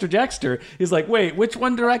like, Dexter. He's like, wait, which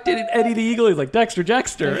one directed Eddie the Eagle? He's like,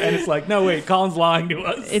 Dexter. And it's like, no, wait, Colin's lying to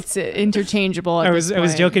us. It's interchangeable. At I this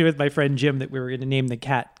was point. joking with my friend Jim that we were going to name the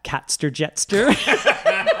cat Catster Jetster.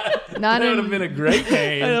 Not That would in, have been a great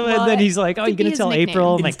name. And then he's like, "Oh, you could be going to his tell nickname.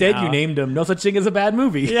 April?" I'm like, Instead, "No." you named him No Such Thing as a Bad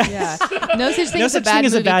Movie. yeah. No such thing No as a such bad thing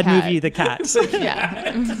as a movie. bad cat. movie. The cat.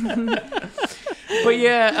 Yeah. But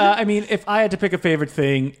yeah, I mean, if I had to pick a favorite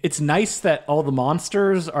thing, it's nice that all the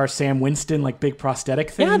monsters are Sam Winston, like big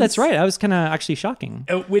prosthetic things. Yeah, that's right. I was kind of actually shocking.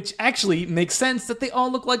 Which actually makes sense that they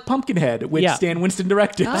all look like Pumpkinhead, which Yeah. Stan Winston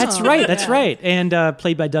directed. That's right. That's right. And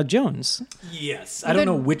played by Doug Jones. Yes. I don't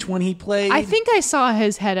know which one he played. I think I saw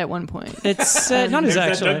his head at one point. It's not his There's that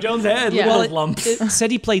actual. Doug Jones head. Yeah. Look at Well, those lumps. It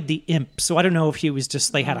said he played the imp, so I don't know if he was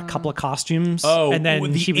just they had a couple of costumes. Oh, and then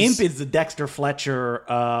the he was, imp is the Dexter Fletcher.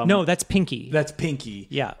 no, that's Pinky. That's Pinky.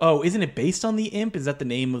 Yeah. Oh, isn't it based on the imp? Is that the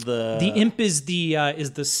name of the? The imp is the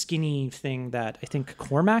skinny thing that I think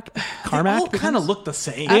Carmack They all kind becomes? of look the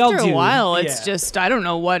same. They all After a do. while, it's Yeah. just I don't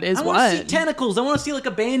know what is I want to see what. tentacles. I want to see like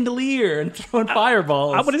a bandolier and throwing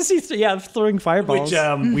fireballs. I want to see throwing fireballs.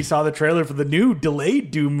 Which we saw the trailer for the new delayed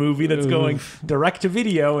Doom movie that's going direct to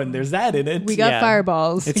video, and there's that in it. We got Yeah.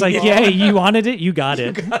 fireballs. It's like, yeah, you wanted it, you got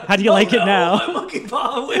it. How do you like it now? My monkey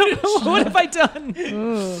paw witch. What have I done?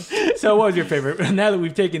 So, what was your favorite? Now that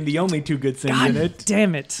we've taken the only two good things in God it,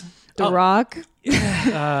 damn it. The Rock.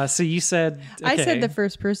 So you said I okay. said the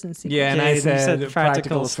first person sequence. yeah, and Okay, I you said, said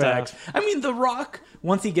practical practical effects. stuff. I mean, The Rock,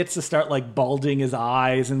 once he gets to start like bulging his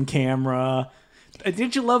eyes in camera.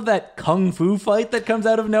 Did you love that kung fu fight that comes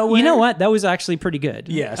out of nowhere? You know what? That was actually pretty good.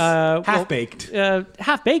 Yes, Well, half baked.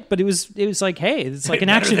 half baked, but it was like, hey, it's like an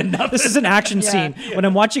Better action. than nothing. This is an action Yeah. scene. When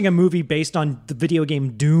I'm watching a movie based on the video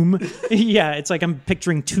game Doom, yeah, it's like I'm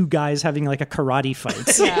picturing two guys having like a karate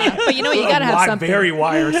fight. Yeah. But you know, you gotta have something. Very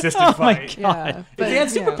wire assisted Oh my fight. God. Yeah. If they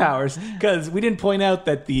had you know. superpowers, because we didn't point out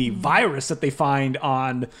that the virus that they find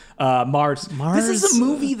on Mars. This is Mars? a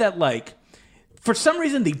movie that like for some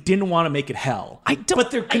reason, they didn't want to make it hell. I don't-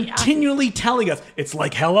 But they're continually telling us it's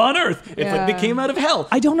like hell on earth. It's like they came out of hell.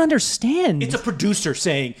 I don't understand. It's a producer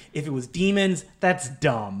saying if it was demons, that's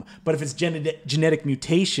dumb. But if it's genetic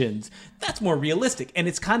mutations, that's more realistic. And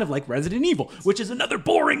it's kind of like Resident Evil, which is another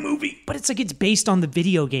boring movie. But it's like it's based on the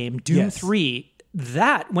video game Doom Yes. 3.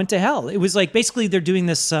 That went to hell. It was like basically they're doing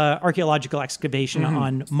this archaeological excavation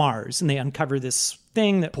on Mars, and they uncover this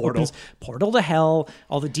thing that opens portal to hell.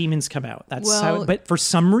 All the demons come out. That's how. But for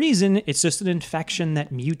some reason, it's just an infection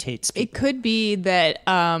that mutates people. It could be that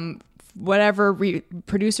whatever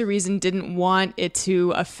producer reason didn't want it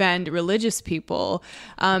to offend religious people,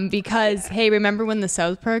 because hey, remember when the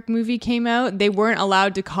South Park movie came out? They weren't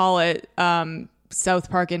allowed to call it South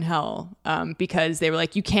Park in Hell, because they were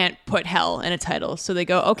like, you can't put hell in a title. So they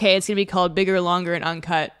go, okay, it's gonna be called Bigger, Longer, and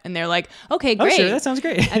Uncut, and they're like, okay, great. Oh, sure, that sounds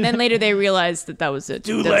great. And then later they realized that was a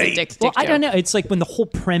Too that was a late. dick Well, I don't joke. know. It's like when the whole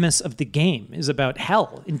premise of the game is about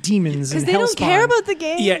hell and demons and Because they don't care hellspawn. about the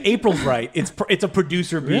game. Yeah, April's right. It's a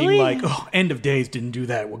producer being Really? like, oh, End of Days didn't do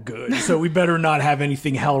that good, so we better not have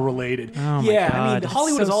anything hell related. Oh my I God. mean, It's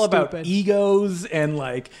Hollywood is so all about stupid. egos and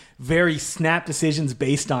like very snap decisions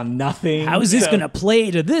based on nothing. How is this So- going to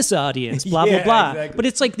play to this audience? Blah, Yeah, blah, blah. exactly. But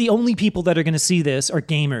it's like the only people that are going to see this are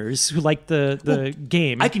gamers who like the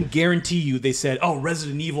game. I can guarantee you they said, oh,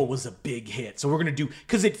 Resident Evil was a big hit. So we're going to do,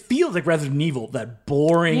 because it feels like Resident Evil, that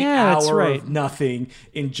boring Yeah, that's hour right. of nothing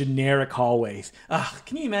in generic hallways.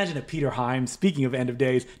 Can you imagine if Peter Hyams, speaking of End of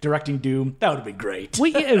Days, directing Doom? That would have been great.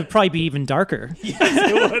 Well, yeah, it would probably be even darker. Yes,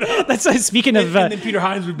 it would have. That's speaking of And then Peter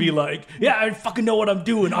Hyams would be like, yeah, I fucking know what I'm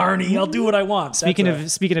doing, Arnie. I'll do what I want. speaking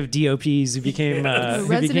That's of DOPs who became who became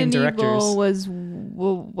Resident directors. Evil was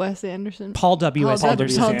Wes Anderson. Paul W. S. Paul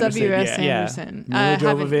Anderson. W. S. Yeah. Anderson. Mila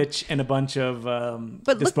Haven't- Jovovich and a bunch of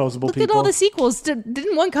But disposable look people. at all the sequels.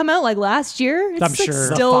 Didn't one come out like last year? It's I'm like sure.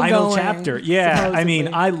 the still final going, chapter. Yeah, I mean,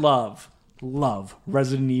 supposedly. I love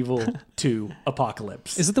Resident Evil 2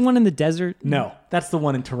 Apocalypse. Is it the one in the desert? No, that's the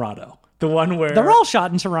one in Toronto. The one where They're all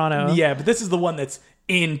shot in Toronto. Yeah, but this is the one that's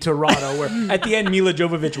in Toronto, where at the end Mila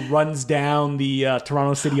Jovovich runs down the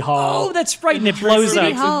Toronto City Hall. Oh, that's right, and it blows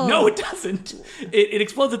City up. Hall. No, it doesn't. It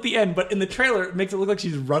explodes at the end, but in the trailer, it makes it look like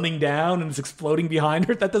she's running down and it's exploding behind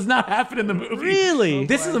her. That does not happen in the movie. Really?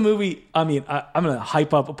 This is a movie. I mean, I'm going to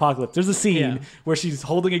hype up Apocalypse. There's a scene Yeah. where she's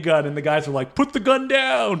holding a gun and the guys are like, put the gun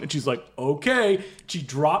down. And she's like, okay. She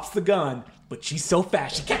drops the gun, but she's so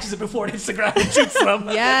fast. She catches it before it hits the ground and shoots them.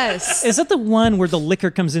 Yes. Is that the one where the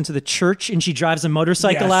liquor comes into the church and she drives a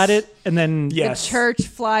motorcycle Yes. at it and then Yes. The church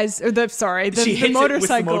flies, or the She the hits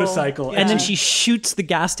motorcycle. it with the motorcycle. and then she shoots the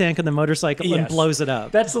gas tank on the motorcycle and Yes. blows it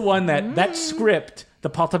up. That's the one that script, the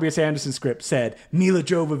Paul W.S. Anderson script, said Mila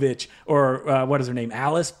Jovovich or what is her name,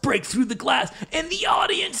 Alice, break through the glass and the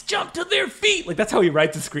audience jump to their feet. Like that's how he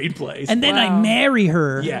writes the screenplays. And then I Wow. marry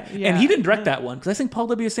her. yeah. Yeah. And he didn't direct that one because I think Paul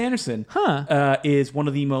W.S. Anderson is one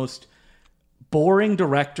of the most boring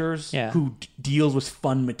directors Yeah. who deals with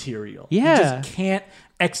fun material. Yeah. He just can't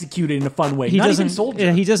execute it in a fun way. He Not doesn't. even Soldier.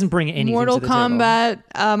 Yeah, he doesn't bring anything. Mortal to the table. Kombat,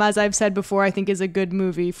 as I've said before, I think is a good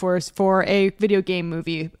movie for a video game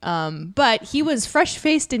movie. But he was fresh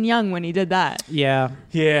faced and young when he did that. Yeah,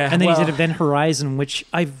 Yeah, And then well, he did Event Horizon, which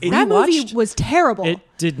I've That movie rewatched. was terrible. It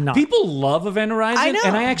did not. People love Event Horizon, I know.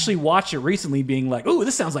 and I actually watched it recently, being like, "Oh,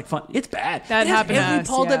 this sounds like fun." It's bad. That It has happened to every us,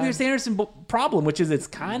 Paul yeah. W. Anderson problem, which is it's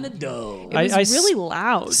kind of dull. it was I really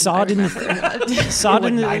loud. saw it in the saw it Like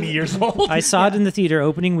in the 90 years old. I saw it in the theater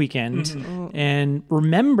opening weekend Mm-hmm. and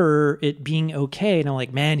remember it being okay. And I'm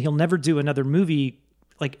like, man, he'll never do another movie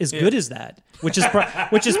like as good as that, which is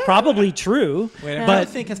which is probably true. But but I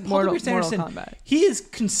think as Paul Mortal W. Anderson, Kombat. he is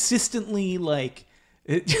consistently like.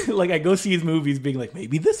 Like I go see his movies being like,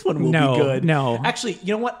 maybe this one will No, be good. no. Actually,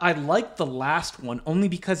 you know what? I liked the last one only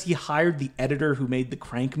because he hired the editor who made the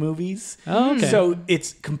Crank movies. Oh, okay. So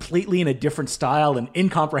it's completely in a different style and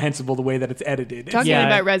incomprehensible the way that it's edited. Talking Yeah.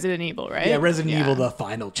 about Resident Evil, right? Yeah, Resident Evil, the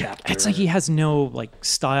final chapter. it's like he has no like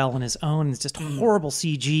style on his own. It's just horrible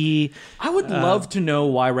CG. I would love to know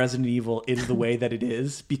why Resident Evil is the way that it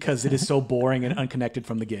is because it is so boring and unconnected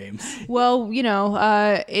from the games. Well,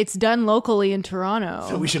 it's done locally in Toronto.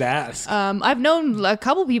 So we should ask. I've known a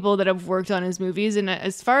couple people that have worked on his movies, and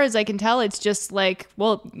as far as I can tell, it's just like,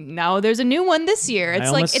 well, now there's a new one this year. It's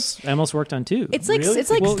I almost worked on two. it's like Really? it's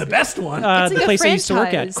like It's the best one. it's the like a place I used to work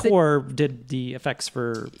at, franchise that- Core, did the effects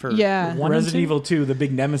for Yeah. one and Resident two? Evil 2, the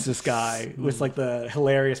big nemesis guy with like the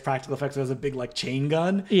hilarious practical effects. There's a big like chain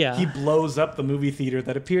gun. Yeah. He blows up the movie theater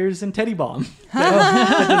that appears in Teddy Bomb.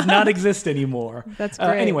 that does not exist anymore. That's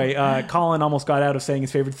great. Anyway, Colin almost got out of saying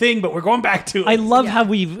his favorite thing, but we're going back to it. I love love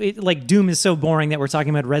how like Doom is so boring that we're talking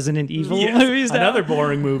about Resident Evil movies now. Another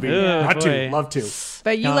boring movie. Not to, love to.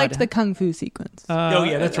 But you liked the kung fu sequence. Oh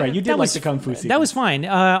yeah, that's right. You did like the kung fu sequence. That was fine.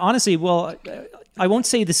 Honestly, well, I won't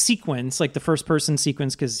say the sequence, like the first person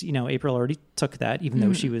sequence, because April already took that, even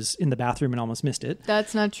though she was in the bathroom and almost missed it.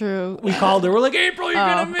 That's not true. We called her. We're like, April, you're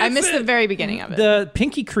gonna miss it. I missed the very beginning of it. The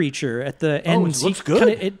pinky creature at the end. It looks good.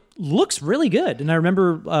 It looks really good, and I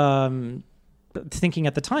remember thinking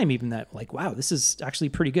at the time even that, like, wow, this is actually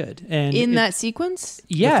pretty good. And in that sequence,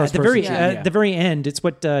 yeah, at the very the very end, it's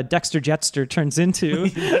what Dexter Jetster turns into.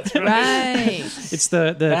 right? It's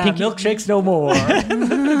the pinky milkshakes no more.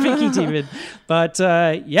 pinky demon. But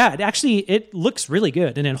it looks really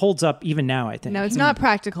good, and it holds up even now, I think. Now it's not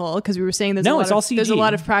practical, because we were saying there's CG. a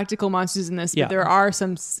lot of practical monsters in this, but there are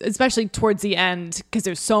some, especially towards the end, because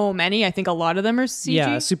there's so many. I think a lot of them are CG.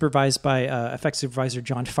 Yeah, supervised by effects supervisor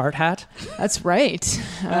John Farthat. That's right.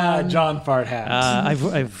 John Farthat.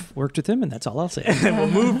 I've worked with him, and that's all I'll say. And we'll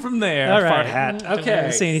move from there. All right. Farthat. I'm not Okay.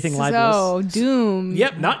 gonna say anything libelous. So Doom.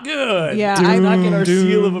 Yep, not good. Yeah, Doom, not get our Doom,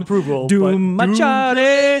 seal of approval. Doom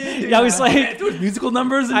Machare. I was like, there was musical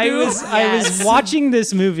numbers. In I Doom? was watching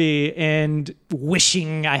this movie and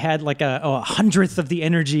wishing I had like a 100th of the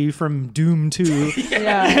energy from Doom 2.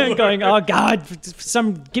 Yeah. Going, oh God,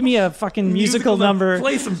 give me a fucking musical number.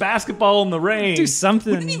 Play some basketball in the rain. Do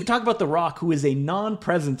something. We didn't even talk about The Rock, who is a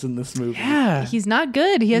non-presence in this movie. Yeah. He's not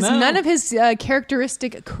good. He has none of his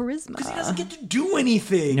characteristic charisma. Because he doesn't get to do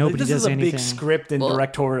anything. Nobody this does is a anything. big script and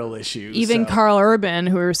directorial issue. Even so. Carl Urban,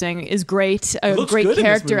 who we were saying is great, a looks great good in this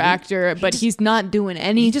character movie. actor, but he's not doing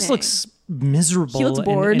anything. He just looks miserable. He looks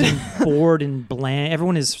bored. and bored and bland.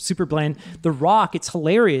 Everyone is super bland. The Rock, it's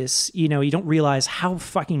hilarious. You don't realize how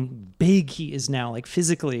fucking big he is now, like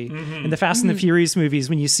physically. In the Fast and the Furious movies,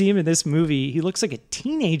 when you see him in this movie, he looks like a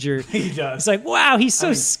teenager. He does. It's like, wow, he's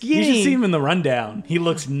so skinny. You should see him in the rundown. He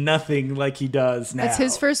looks nothing like he does now. That's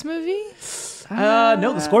his first movie?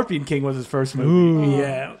 No, The Scorpion King was his first movie.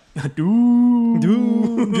 Yeah.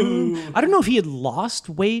 Doom. I don't know if he had lost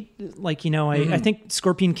weight. Like, I think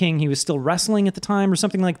Scorpion King, he was still wrestling at the time or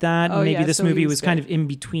something like that. Oh, And maybe yeah, this so he movie was was kind of in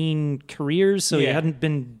between careers, so he hadn't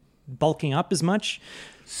been bulking up as much.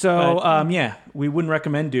 So, we wouldn't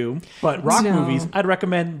recommend Doom, but Rock movies, I'd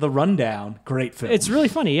recommend The Rundown. Great film. It's really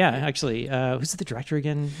funny, yeah, actually. Who's the director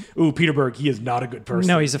again? Ooh, Peter Berg, he is not a good person.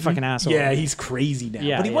 No, he's a fucking asshole. Yeah, he's crazy now.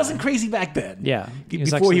 Yeah, but he yeah. wasn't crazy back then. Yeah.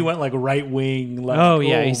 Before he went like right wing. Like, Oh,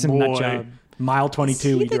 yeah, he's a nut job. Mile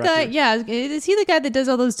 22. Is he the guy? Yeah, is he the guy that does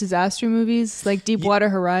all those disaster movies like Deepwater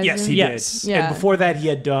Horizon? Yes, he Yes. did. Yeah. And before that, he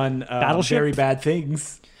had done Battleship? Very Bad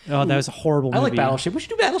Things. Oh, that was a horrible movie. I like Battleship. We should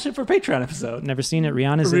do Battleship for a Patreon episode. Never seen it.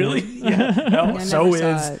 Rihanna's Really? in it. Yeah. No, I so never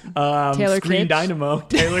saw is it. Taylor Screen Kitsch? Dynamo.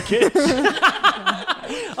 Taylor Kitsch.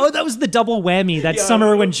 Oh, that was the double whammy that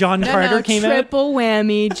summer when John Carter came out. Triple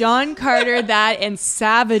whammy. John Carter, that, and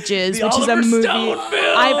Savages, The which is a Oliver movie. Stone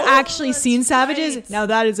film. I've actually seen Savages. Now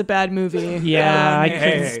that is a bad movie. Yeah,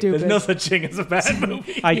 Hey, stupid. there's no such thing as a bad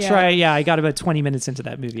movie. I got about 20 minutes into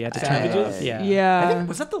that movie. I had to turn it off. Savages? Yeah. Yeah. I think,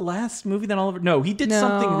 was that the last movie that Oliver? No, he did No.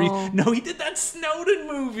 something. No, he did that Snowden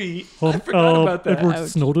movie. I forgot about that. Edward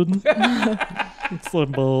Snowden. It's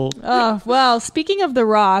like, well, Oh, well, speaking of The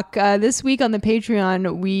Rock, this week on the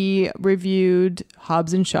Patreon, we reviewed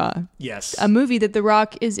Hobbs and Shaw, Yes, a movie that The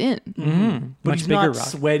Rock is in. but much he's bigger not Rock.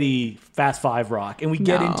 sweaty Fast Five Rock, and we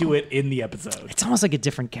get No. into it in the episode. It's almost like a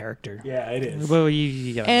different character. Yeah, it is. Well,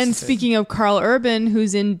 you gotta And say- speaking of Carl Urban,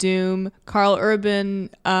 who's in Doom, Carl Urban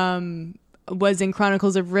was in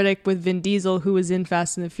Chronicles of Riddick with Vin Diesel, who was in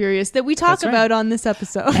Fast and the Furious, that we talk That's right. about on this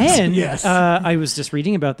episode. And Yes. I was just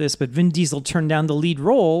reading about this, but Vin Diesel turned down the lead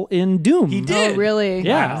role in Doom. He did. Oh, really?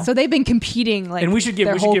 Yeah. So they've been competing like And we should give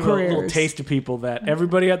their a whole little careers. taste to people that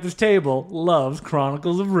everybody at this table loves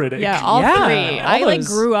Chronicles of Riddick. Yeah, all Yeah, three. all I like those-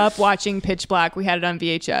 grew up watching Pitch Black. We had it on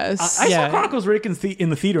VHS. I Yeah. saw Chronicles of Riddick in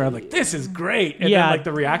the theater. I'm like, this is great. And Yeah. then like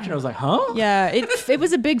the reaction, I was like, huh? yeah, it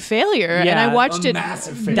was a big failure, and Yeah, I watched a it.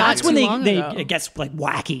 massive failure. not That's too when long they ago. it gets like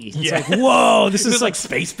wacky. It's Yeah. like, whoa, this This is is like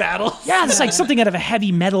space battle. yeah, it's like something out of a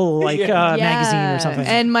heavy metal magazine or something.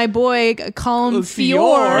 And my boy Colin Fior.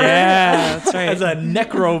 Fior. yeah, that's right. As a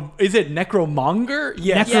is it necromonger?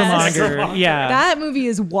 Yes. Necromonger. Yeah. That movie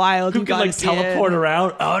is wild. Who You can gotta like see teleport it.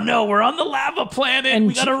 around? Oh no, we're on the lava planet. And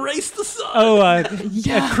We gotta race the sun.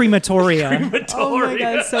 Crematoria. Oh my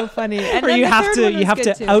god, it's so funny. And Where then you the have third to one was have good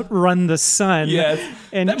to too. outrun the sun. Yes.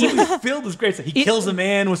 And That movie filled with great stuff. He kills a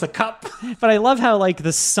man with a cup. But I love how like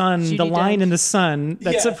the sun, the Judi line Dench. in the sun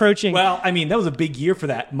that's Yeah. approaching. Well, I mean, that was a big year for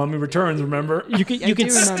that. Mummy Returns, remember? You could I you do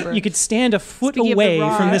could remember. you could stand a foot Speaking of the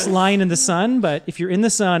away from this rock. line in the sun, but if you're in the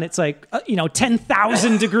sun, it's like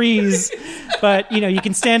 10,000 degrees. But you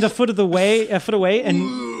can stand a foot away,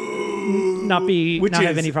 and not Which not is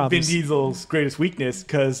have any Vin problems. Diesel's greatest weakness,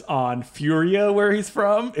 because on Furia, where he's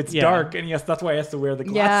from, it's Yeah. dark, and yes, that's why he has to wear the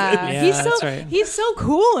Yeah, glasses. Yeah, he's that's so right. he's so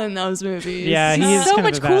cool in those movies. Yeah, he is so kind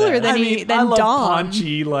of much a cooler badass. than I love Dom.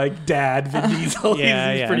 paunchy, like, dad Vin Diesel.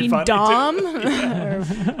 Yeah, he's yeah. pretty You mean funny, Dom?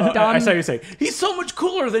 too. Dom? I saw you say, he's so much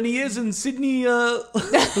cooler than he is in Sydney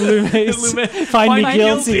Lumet, Find Me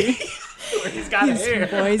Guilty. Where he's got hair.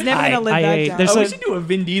 Boy, he's never gonna live I that hate- down. there's Oh, we a- should do a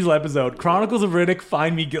Vin Diesel episode. Chronicles of Riddick,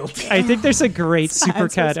 Find Me Guilty. I think there's a great Sounds so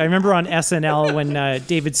supercut. I remember on SNL when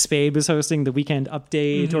David Spade was hosting the Weekend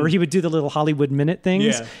Update, or he would do the little Hollywood Minute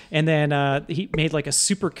things, Yeah. and then he made like a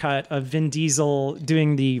supercut of Vin Diesel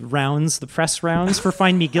doing the press rounds for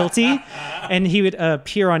Find Me Guilty, and he would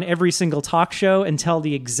appear on every single talk show and tell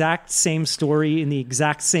the exact same story in the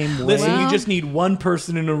exact same way. Listen, Well- you just need one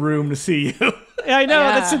person in a room to see you. I know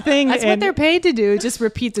Yeah. that's the thing. That's what and- they're paid to do. Just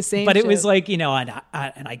repeat the same. But it shit. was like, and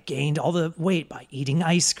I gained all the weight by eating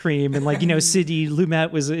ice cream. And like, Sidney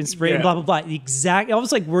Lumet was inspired, Yeah. blah, blah, blah. The exact,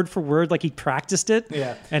 almost like word for word, like he practiced it.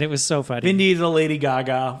 Yeah. And it was so funny. Vin Diesel, Lady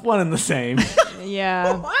Gaga, one and the same.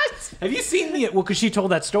 yeah. What? Have you seen because she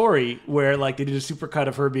told that story where like they did a supercut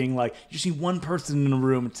of her being like, you see one person in a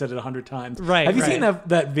room and said it 100 times. Right, Have you right. seen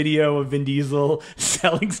that video of Vin Diesel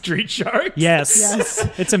selling street sharks? Yes. Yes.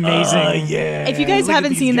 It's amazing. Yeah. If you guys Look at haven't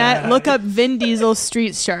these seen that, guys. look up Vin Diesel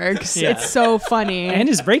Street Sharks. Yeah. It's so funny. And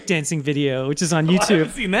his breakdancing video, which is on I YouTube.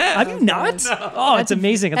 haven't seen that. Have you not? Oh, it's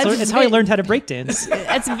amazing. It's, that's it's how I Vin. learned how to breakdance.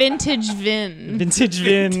 That's vintage Vin. Vintage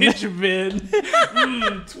Vin. Vintage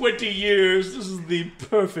Vin. 20 years. This is the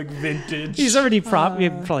perfect vintage. He's already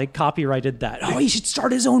probably copyrighted that. Oh, he should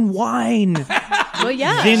start his own wine. Well,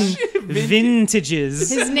 yeah. Vintages.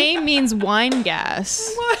 His name means wine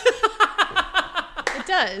gas. It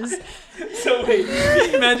does. So wait,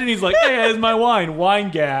 can you imagine he's like, hey, here's my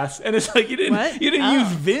wine gas. And it's like, you didn't What? use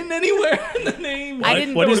Vin anywhere in the name? I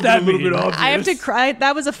didn't- What does That that would be a little mean? bit I have to obvious. cry.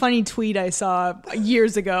 That was a funny tweet I saw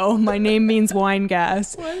years ago. My name means wine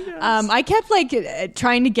gas. I kept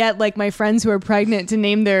trying to get my friends who are pregnant to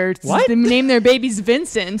name their What? to name their babies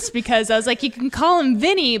Vincent, because I was like, you can call him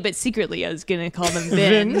Vinny, but secretly I was gonna call them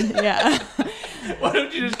Vin. Yeah. Why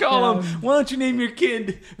don't you just call him? Why don't you name your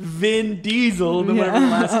kid Vin Diesel, then whatever the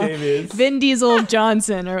last name is? Vin Diesel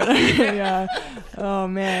Johnson or whatever. Yeah. Oh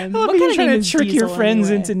man. What What kind you're of trying name to is trick your Diesel friends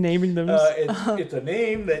anyway? into naming them? It's a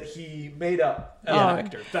name that he made up as an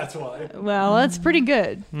actor. That's why. Well, that's pretty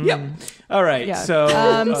good. Yep. All right. Yeah.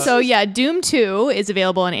 So, yeah, Doom 2 is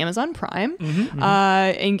available on Amazon Prime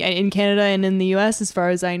in Canada and in the US, as far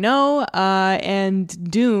as I know.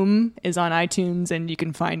 And Doom is on iTunes, and you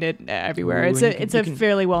can find it everywhere. Ooh, It's and a you can-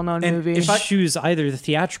 fairly well known and movie. if I- choose either the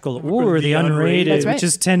theatrical or the the unrated. unrated, That's right. which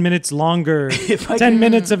is 10 minutes longer. If I 10 can-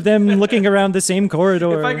 minutes of them looking around the same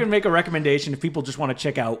corridor. if I can make a recommendation, if people just want to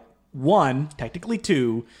check out one, technically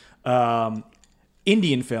two,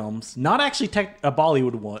 Indian films, not actually a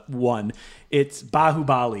Bollywood one. It's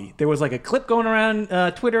Bahubali. There was a clip going around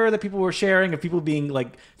Twitter that people were sharing of people being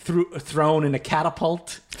thrown in a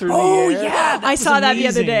catapult through the air. I saw that the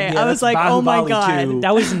other amazing. day. Yeah, I was that's like, oh my Bahubali God. 2.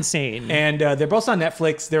 That was insane. And they're both on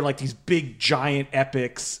Netflix. They're like these big, giant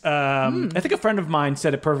epics. I think a friend of mine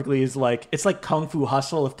said it perfectly. Is it's like Kung Fu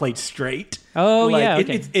Hustle if played straight. Oh, yeah,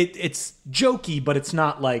 okay. It's jokey, but it's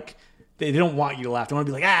not like they don't want you to laugh. They want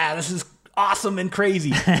to be like, this is awesome and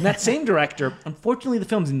crazy. And that same director, unfortunately, the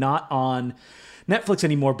film's not on Netflix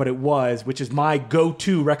anymore, but it was, which is my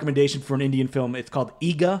go-to recommendation for an Indian film. It's called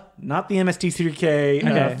Ega, not the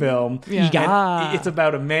MST3K film. Yeah. Ega. And it's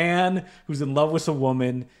about a man who's in love with a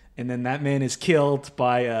woman, and then that man is killed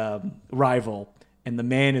by a rival, and the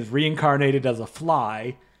man is reincarnated as a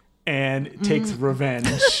fly and takes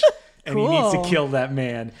revenge. And he needs to Cool. kill that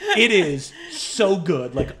man. It is so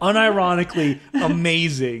good, unironically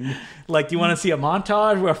amazing. Do you want to see a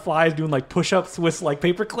montage where a fly is doing push-ups with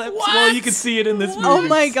paper clips? Well, you can see it in this movie. Oh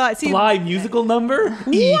my God. See, Fly musical number?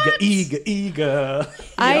 Ega.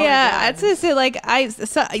 I'd say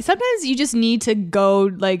sometimes you just need to go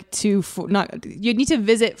you need to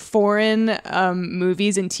visit foreign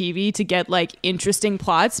movies and TV to get interesting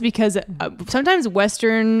plots, because sometimes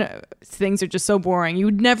Western things are just so boring. You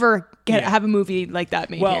would never have a movie like that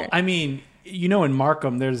made Well, here. I mean, in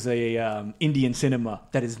Markham, there's a Indian cinema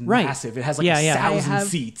that is Right. massive. It has like Yeah, yeah. 1,000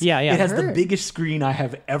 seats. Yeah, yeah. It has the Heard. biggest screen I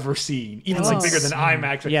have ever seen, even like bigger than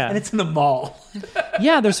IMAX. Yeah. And it's in the mall.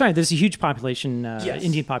 Yeah, there's a huge population, Yes.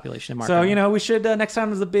 Indian population in Markham. So we should next time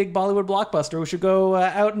there's a big Bollywood blockbuster, we should go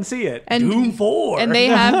out and see it. And- Doom 4. And they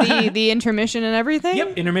have the intermission and everything.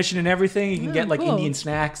 Yep, intermission and everything. You can get like cool. Indian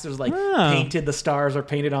snacks. There's like Oh. the stars are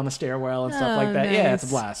painted on the stairwell and stuff Oh, like that. Yeah, it's a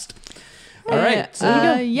nice. blast. All right,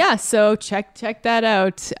 so Yeah, so check that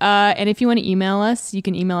out. And if you want to email us, you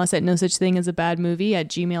can email us at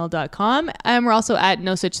nosuchthingasabadmovie@gmail.com. And we're also at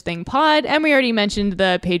No Such Thing Pod. And we already mentioned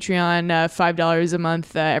the Patreon, $5 a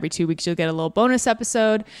month. Every 2 weeks, you'll get a little bonus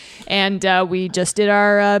episode. And we just did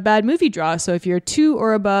our bad movie draw. So if you're 2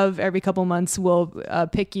 or above, every couple months, we'll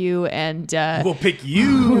pick you. And we'll pick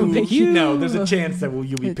you. pick you. No, there's a chance that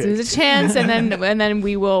you'll be picked. there's a chance. And then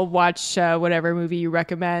we will watch whatever movie you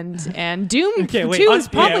recommend. And Doom 2 is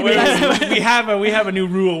probably the best. we have a new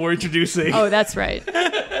rule we're introducing. Oh, that's right.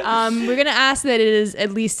 We're going to ask that it is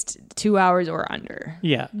at least 2 hours or under.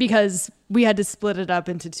 Yeah. Because we had to split it up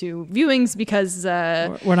into 2 viewings because...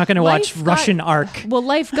 We're not going to watch Russian Ark. Well,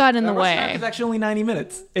 life got in the Russian Ark way. is actually only 90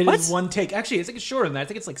 minutes. It What? is one take. Actually, I think it's shorter than that. I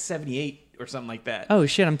think it's like 78 or something like that. Oh,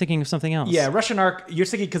 shit, I'm thinking of something else. Yeah, Russian Ark, you're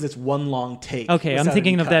thinking because it's one long take. Okay, I'm without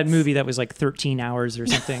thinking any of that cuts. movie that was like 13 hours or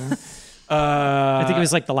something. I think it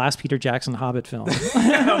was like the last Peter Jackson Hobbit film.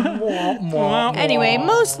 Anyway,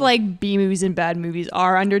 most like B movies and bad movies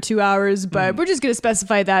are under 2 hours, but we're just going to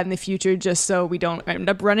specify that in the future just so we don't end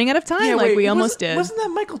up running out of time Yeah, like wait, we almost did. Wasn't that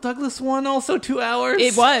Michael Douglas one also 2 hours?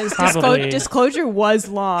 It was. Probably. Disclosure was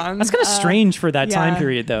long. That's kind of strange for that time yeah.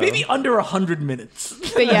 period, though. Maybe under 100 minutes.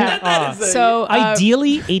 But yeah. That is a- So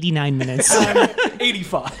Ideally, 89 minutes.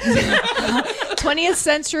 85. 20th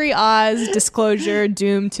Century Oz, Disclosure,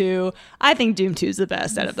 Doom 2. I think Doom 2 is the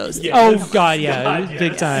best out of those three. Oh God, yeah, God,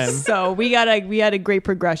 big yes. time. So we had a great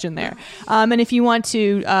progression there. And if you want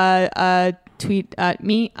to tweet at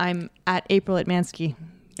me, I'm at April at Mansky.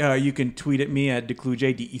 You can tweet at me at Decloux,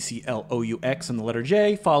 DECLOUX and the letter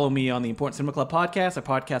J. Follow me on the Important Cinema Club podcast, a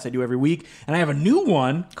podcast I do every week. And I have a new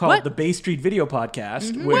one called What? the Bay Street Video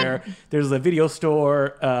Podcast, where there's a video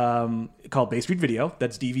store called Bay Street Video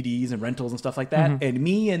that's DVDs and rentals and stuff like that. And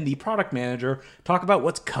me and the product manager talk about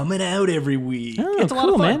what's coming out every week. Oh, It's a lot of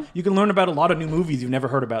cool, fun. man. You can learn about a lot of new movies you've never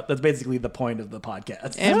heard about. That's basically the point of the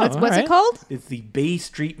podcast. And Oh, what's all right. it called? It's the Bay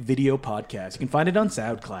Street Video Podcast. You can find it on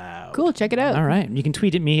SoundCloud. Cool, check it out. All right, you can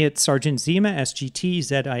tweet at me at Sergeant Zima,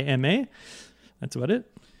 SGTZIMA. That's about it.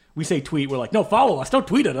 We say tweet. We're like, no, follow us. Don't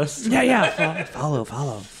tweet at us. Yeah. Follow.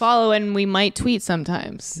 Follow, and we might tweet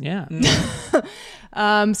sometimes. Yeah.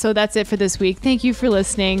 So that's it for this week. Thank you for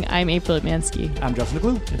listening. I'm April at Mansky. I'm Justin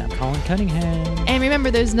Decloux. And I'm Colin Cunningham. And remember,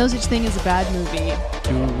 there's no such thing as a bad movie.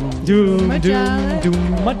 Doom, Machale.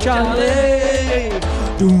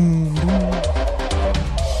 Machale. Doom.